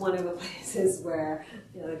 this is one of the places where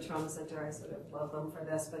the trauma center, I sort of love them for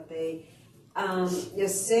this, but they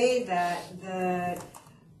say that the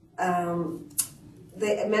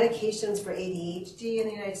medications for ADHD in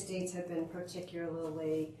the United States have been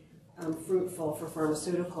particularly fruitful for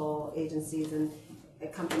pharmaceutical agencies and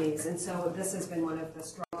companies, and so this has been one of the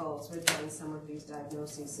struggles with getting some of these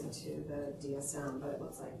diagnoses into the DSM, but it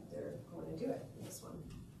looks like they're going to do it in this one.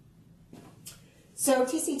 So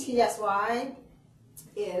TCTSY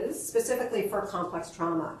is specifically for complex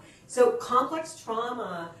trauma. So complex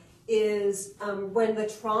trauma is when the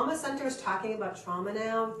trauma center is talking about trauma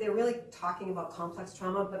now, they're really talking about complex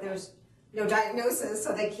trauma, but there's no diagnosis,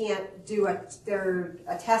 so they can't do a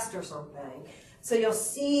test or something. So you'll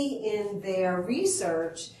see in their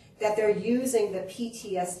research that they're using the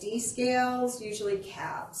PTSD scales, usually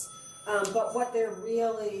CAPS. But what they're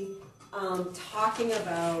really talking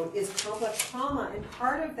about is complex trauma, and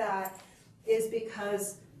part of that is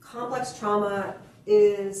because complex trauma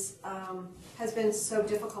has been so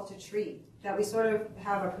difficult to treat that we sort of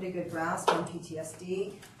have a pretty good grasp on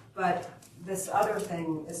PTSD, but this other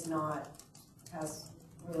thing is not has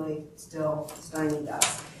really still stymied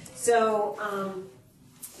us. So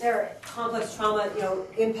there, complex trauma,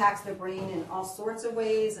 impacts the brain in all sorts of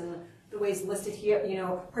ways, and the ways listed here,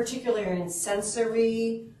 particularly in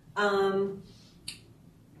sensory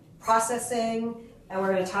processing, and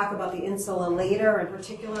we're going to talk about the insula later, in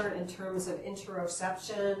particular in terms of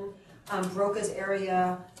interoception, Broca's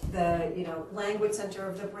area, the language center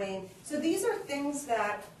of the brain. So these are things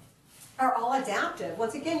that are all adaptive.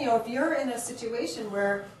 Once again, if you're in a situation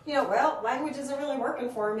where, language isn't really working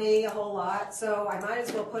for me a whole lot, so I might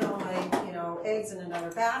as well put all my, eggs in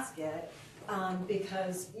another basket,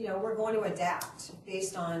 because, we're going to adapt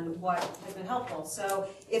based on what has been helpful. So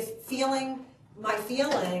if my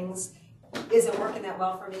feelings isn't working that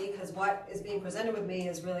well for me because what is being presented with me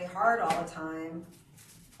is really hard all the time,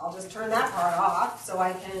 I'll just turn that part off so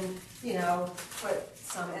I can, put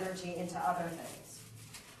some energy into other things.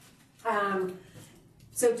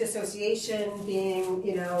 So dissociation being,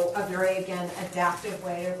 a very, again, adaptive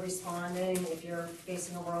way of responding if you're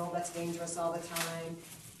facing a world that's dangerous all the time.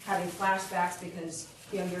 Having flashbacks because,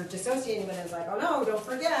 you're dissociating, but it's like, oh no, don't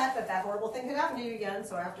forget that horrible thing could happen to you again,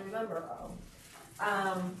 so I have to remember,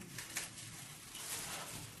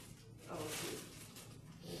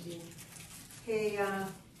 Hey,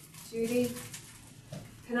 Judy,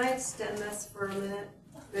 can I extend this for a minute?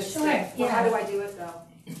 Sure, Well, yeah. how do I do it, though?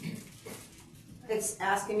 It's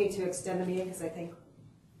asking me to extend the meeting because I think...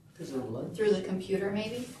 Through the computer,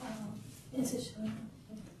 maybe? Is it showing?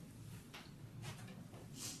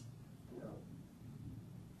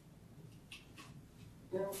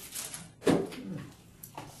 No.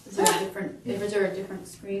 Is there a different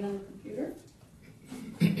screen on the computer?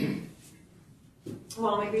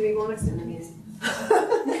 Well, maybe we won't extend the meeting.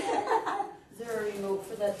 Is there a remote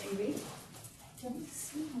for that TV? Don't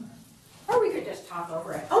see one. Or we could just talk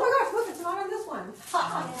over it. Oh my gosh, look, it's not on this one.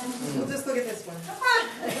 We'll just look at this one.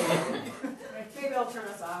 Maybe it'll turn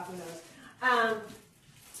us off, who knows.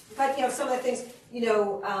 But, some of the things,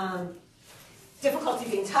 difficulty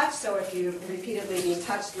being touched, so if you're repeatedly being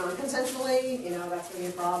touched non-consensually, that's going to be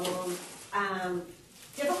a problem.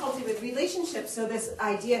 Difficulty with relationships, so this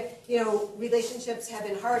idea, relationships have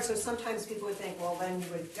been hard, so sometimes people would think, well, then you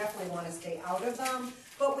would definitely want to stay out of them.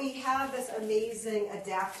 But we have this amazing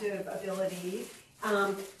adaptive ability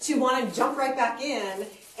to want to jump right back in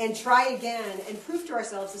and try again and prove to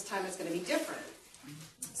ourselves this time it's going to be different.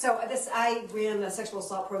 So I ran the sexual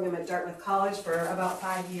assault program at Dartmouth College for about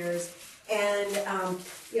 5 years. And,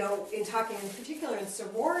 in talking in particular in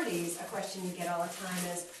sororities, a question you get all the time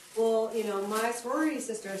is, well, my sorority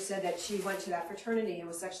sister said that she went to that fraternity and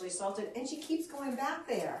was sexually assaulted, and she keeps going back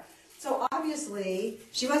there. So obviously,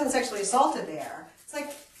 she wasn't sexually assaulted there. It's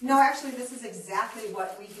like, no, actually, this is exactly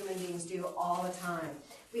what we human beings do all the time.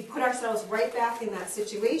 We put ourselves right back in that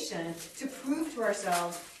situation to prove to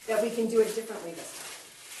ourselves that we can do it differently this time.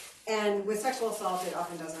 And with sexual assault, it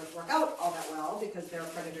often doesn't work out all that well because there are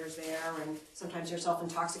predators there, and sometimes you're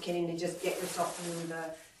self-intoxicating to just get yourself through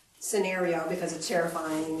the scenario because it's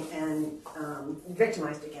terrifying and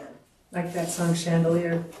victimized again. Like that song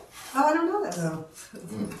Chandelier. Oh, I don't know this. So,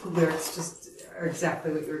 the lyrics just are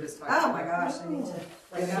exactly what you were just talking Oh about. my gosh, I need to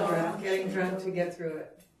write that down. Getting drunk to get through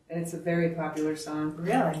it. And it's a very popular song.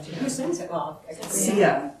 Really? Who sings it? Well, I guess.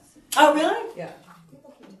 Sia. Oh, really? Yeah.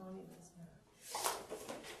 People keep telling me this.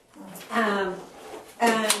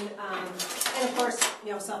 And of course,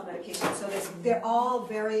 self-medication. So they're all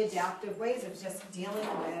very adaptive ways of just dealing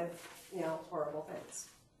with, horrible things.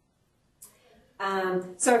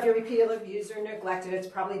 So if you're repeatedly abused or neglected, it's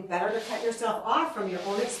probably better to cut yourself off from your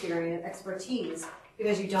own expertise,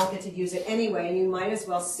 because you don't get to use it anyway, and you might as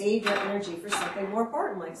well save your energy for something more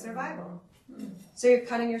important like survival. So you're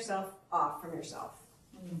cutting yourself off from yourself.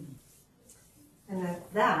 And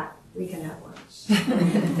that we can have lunch.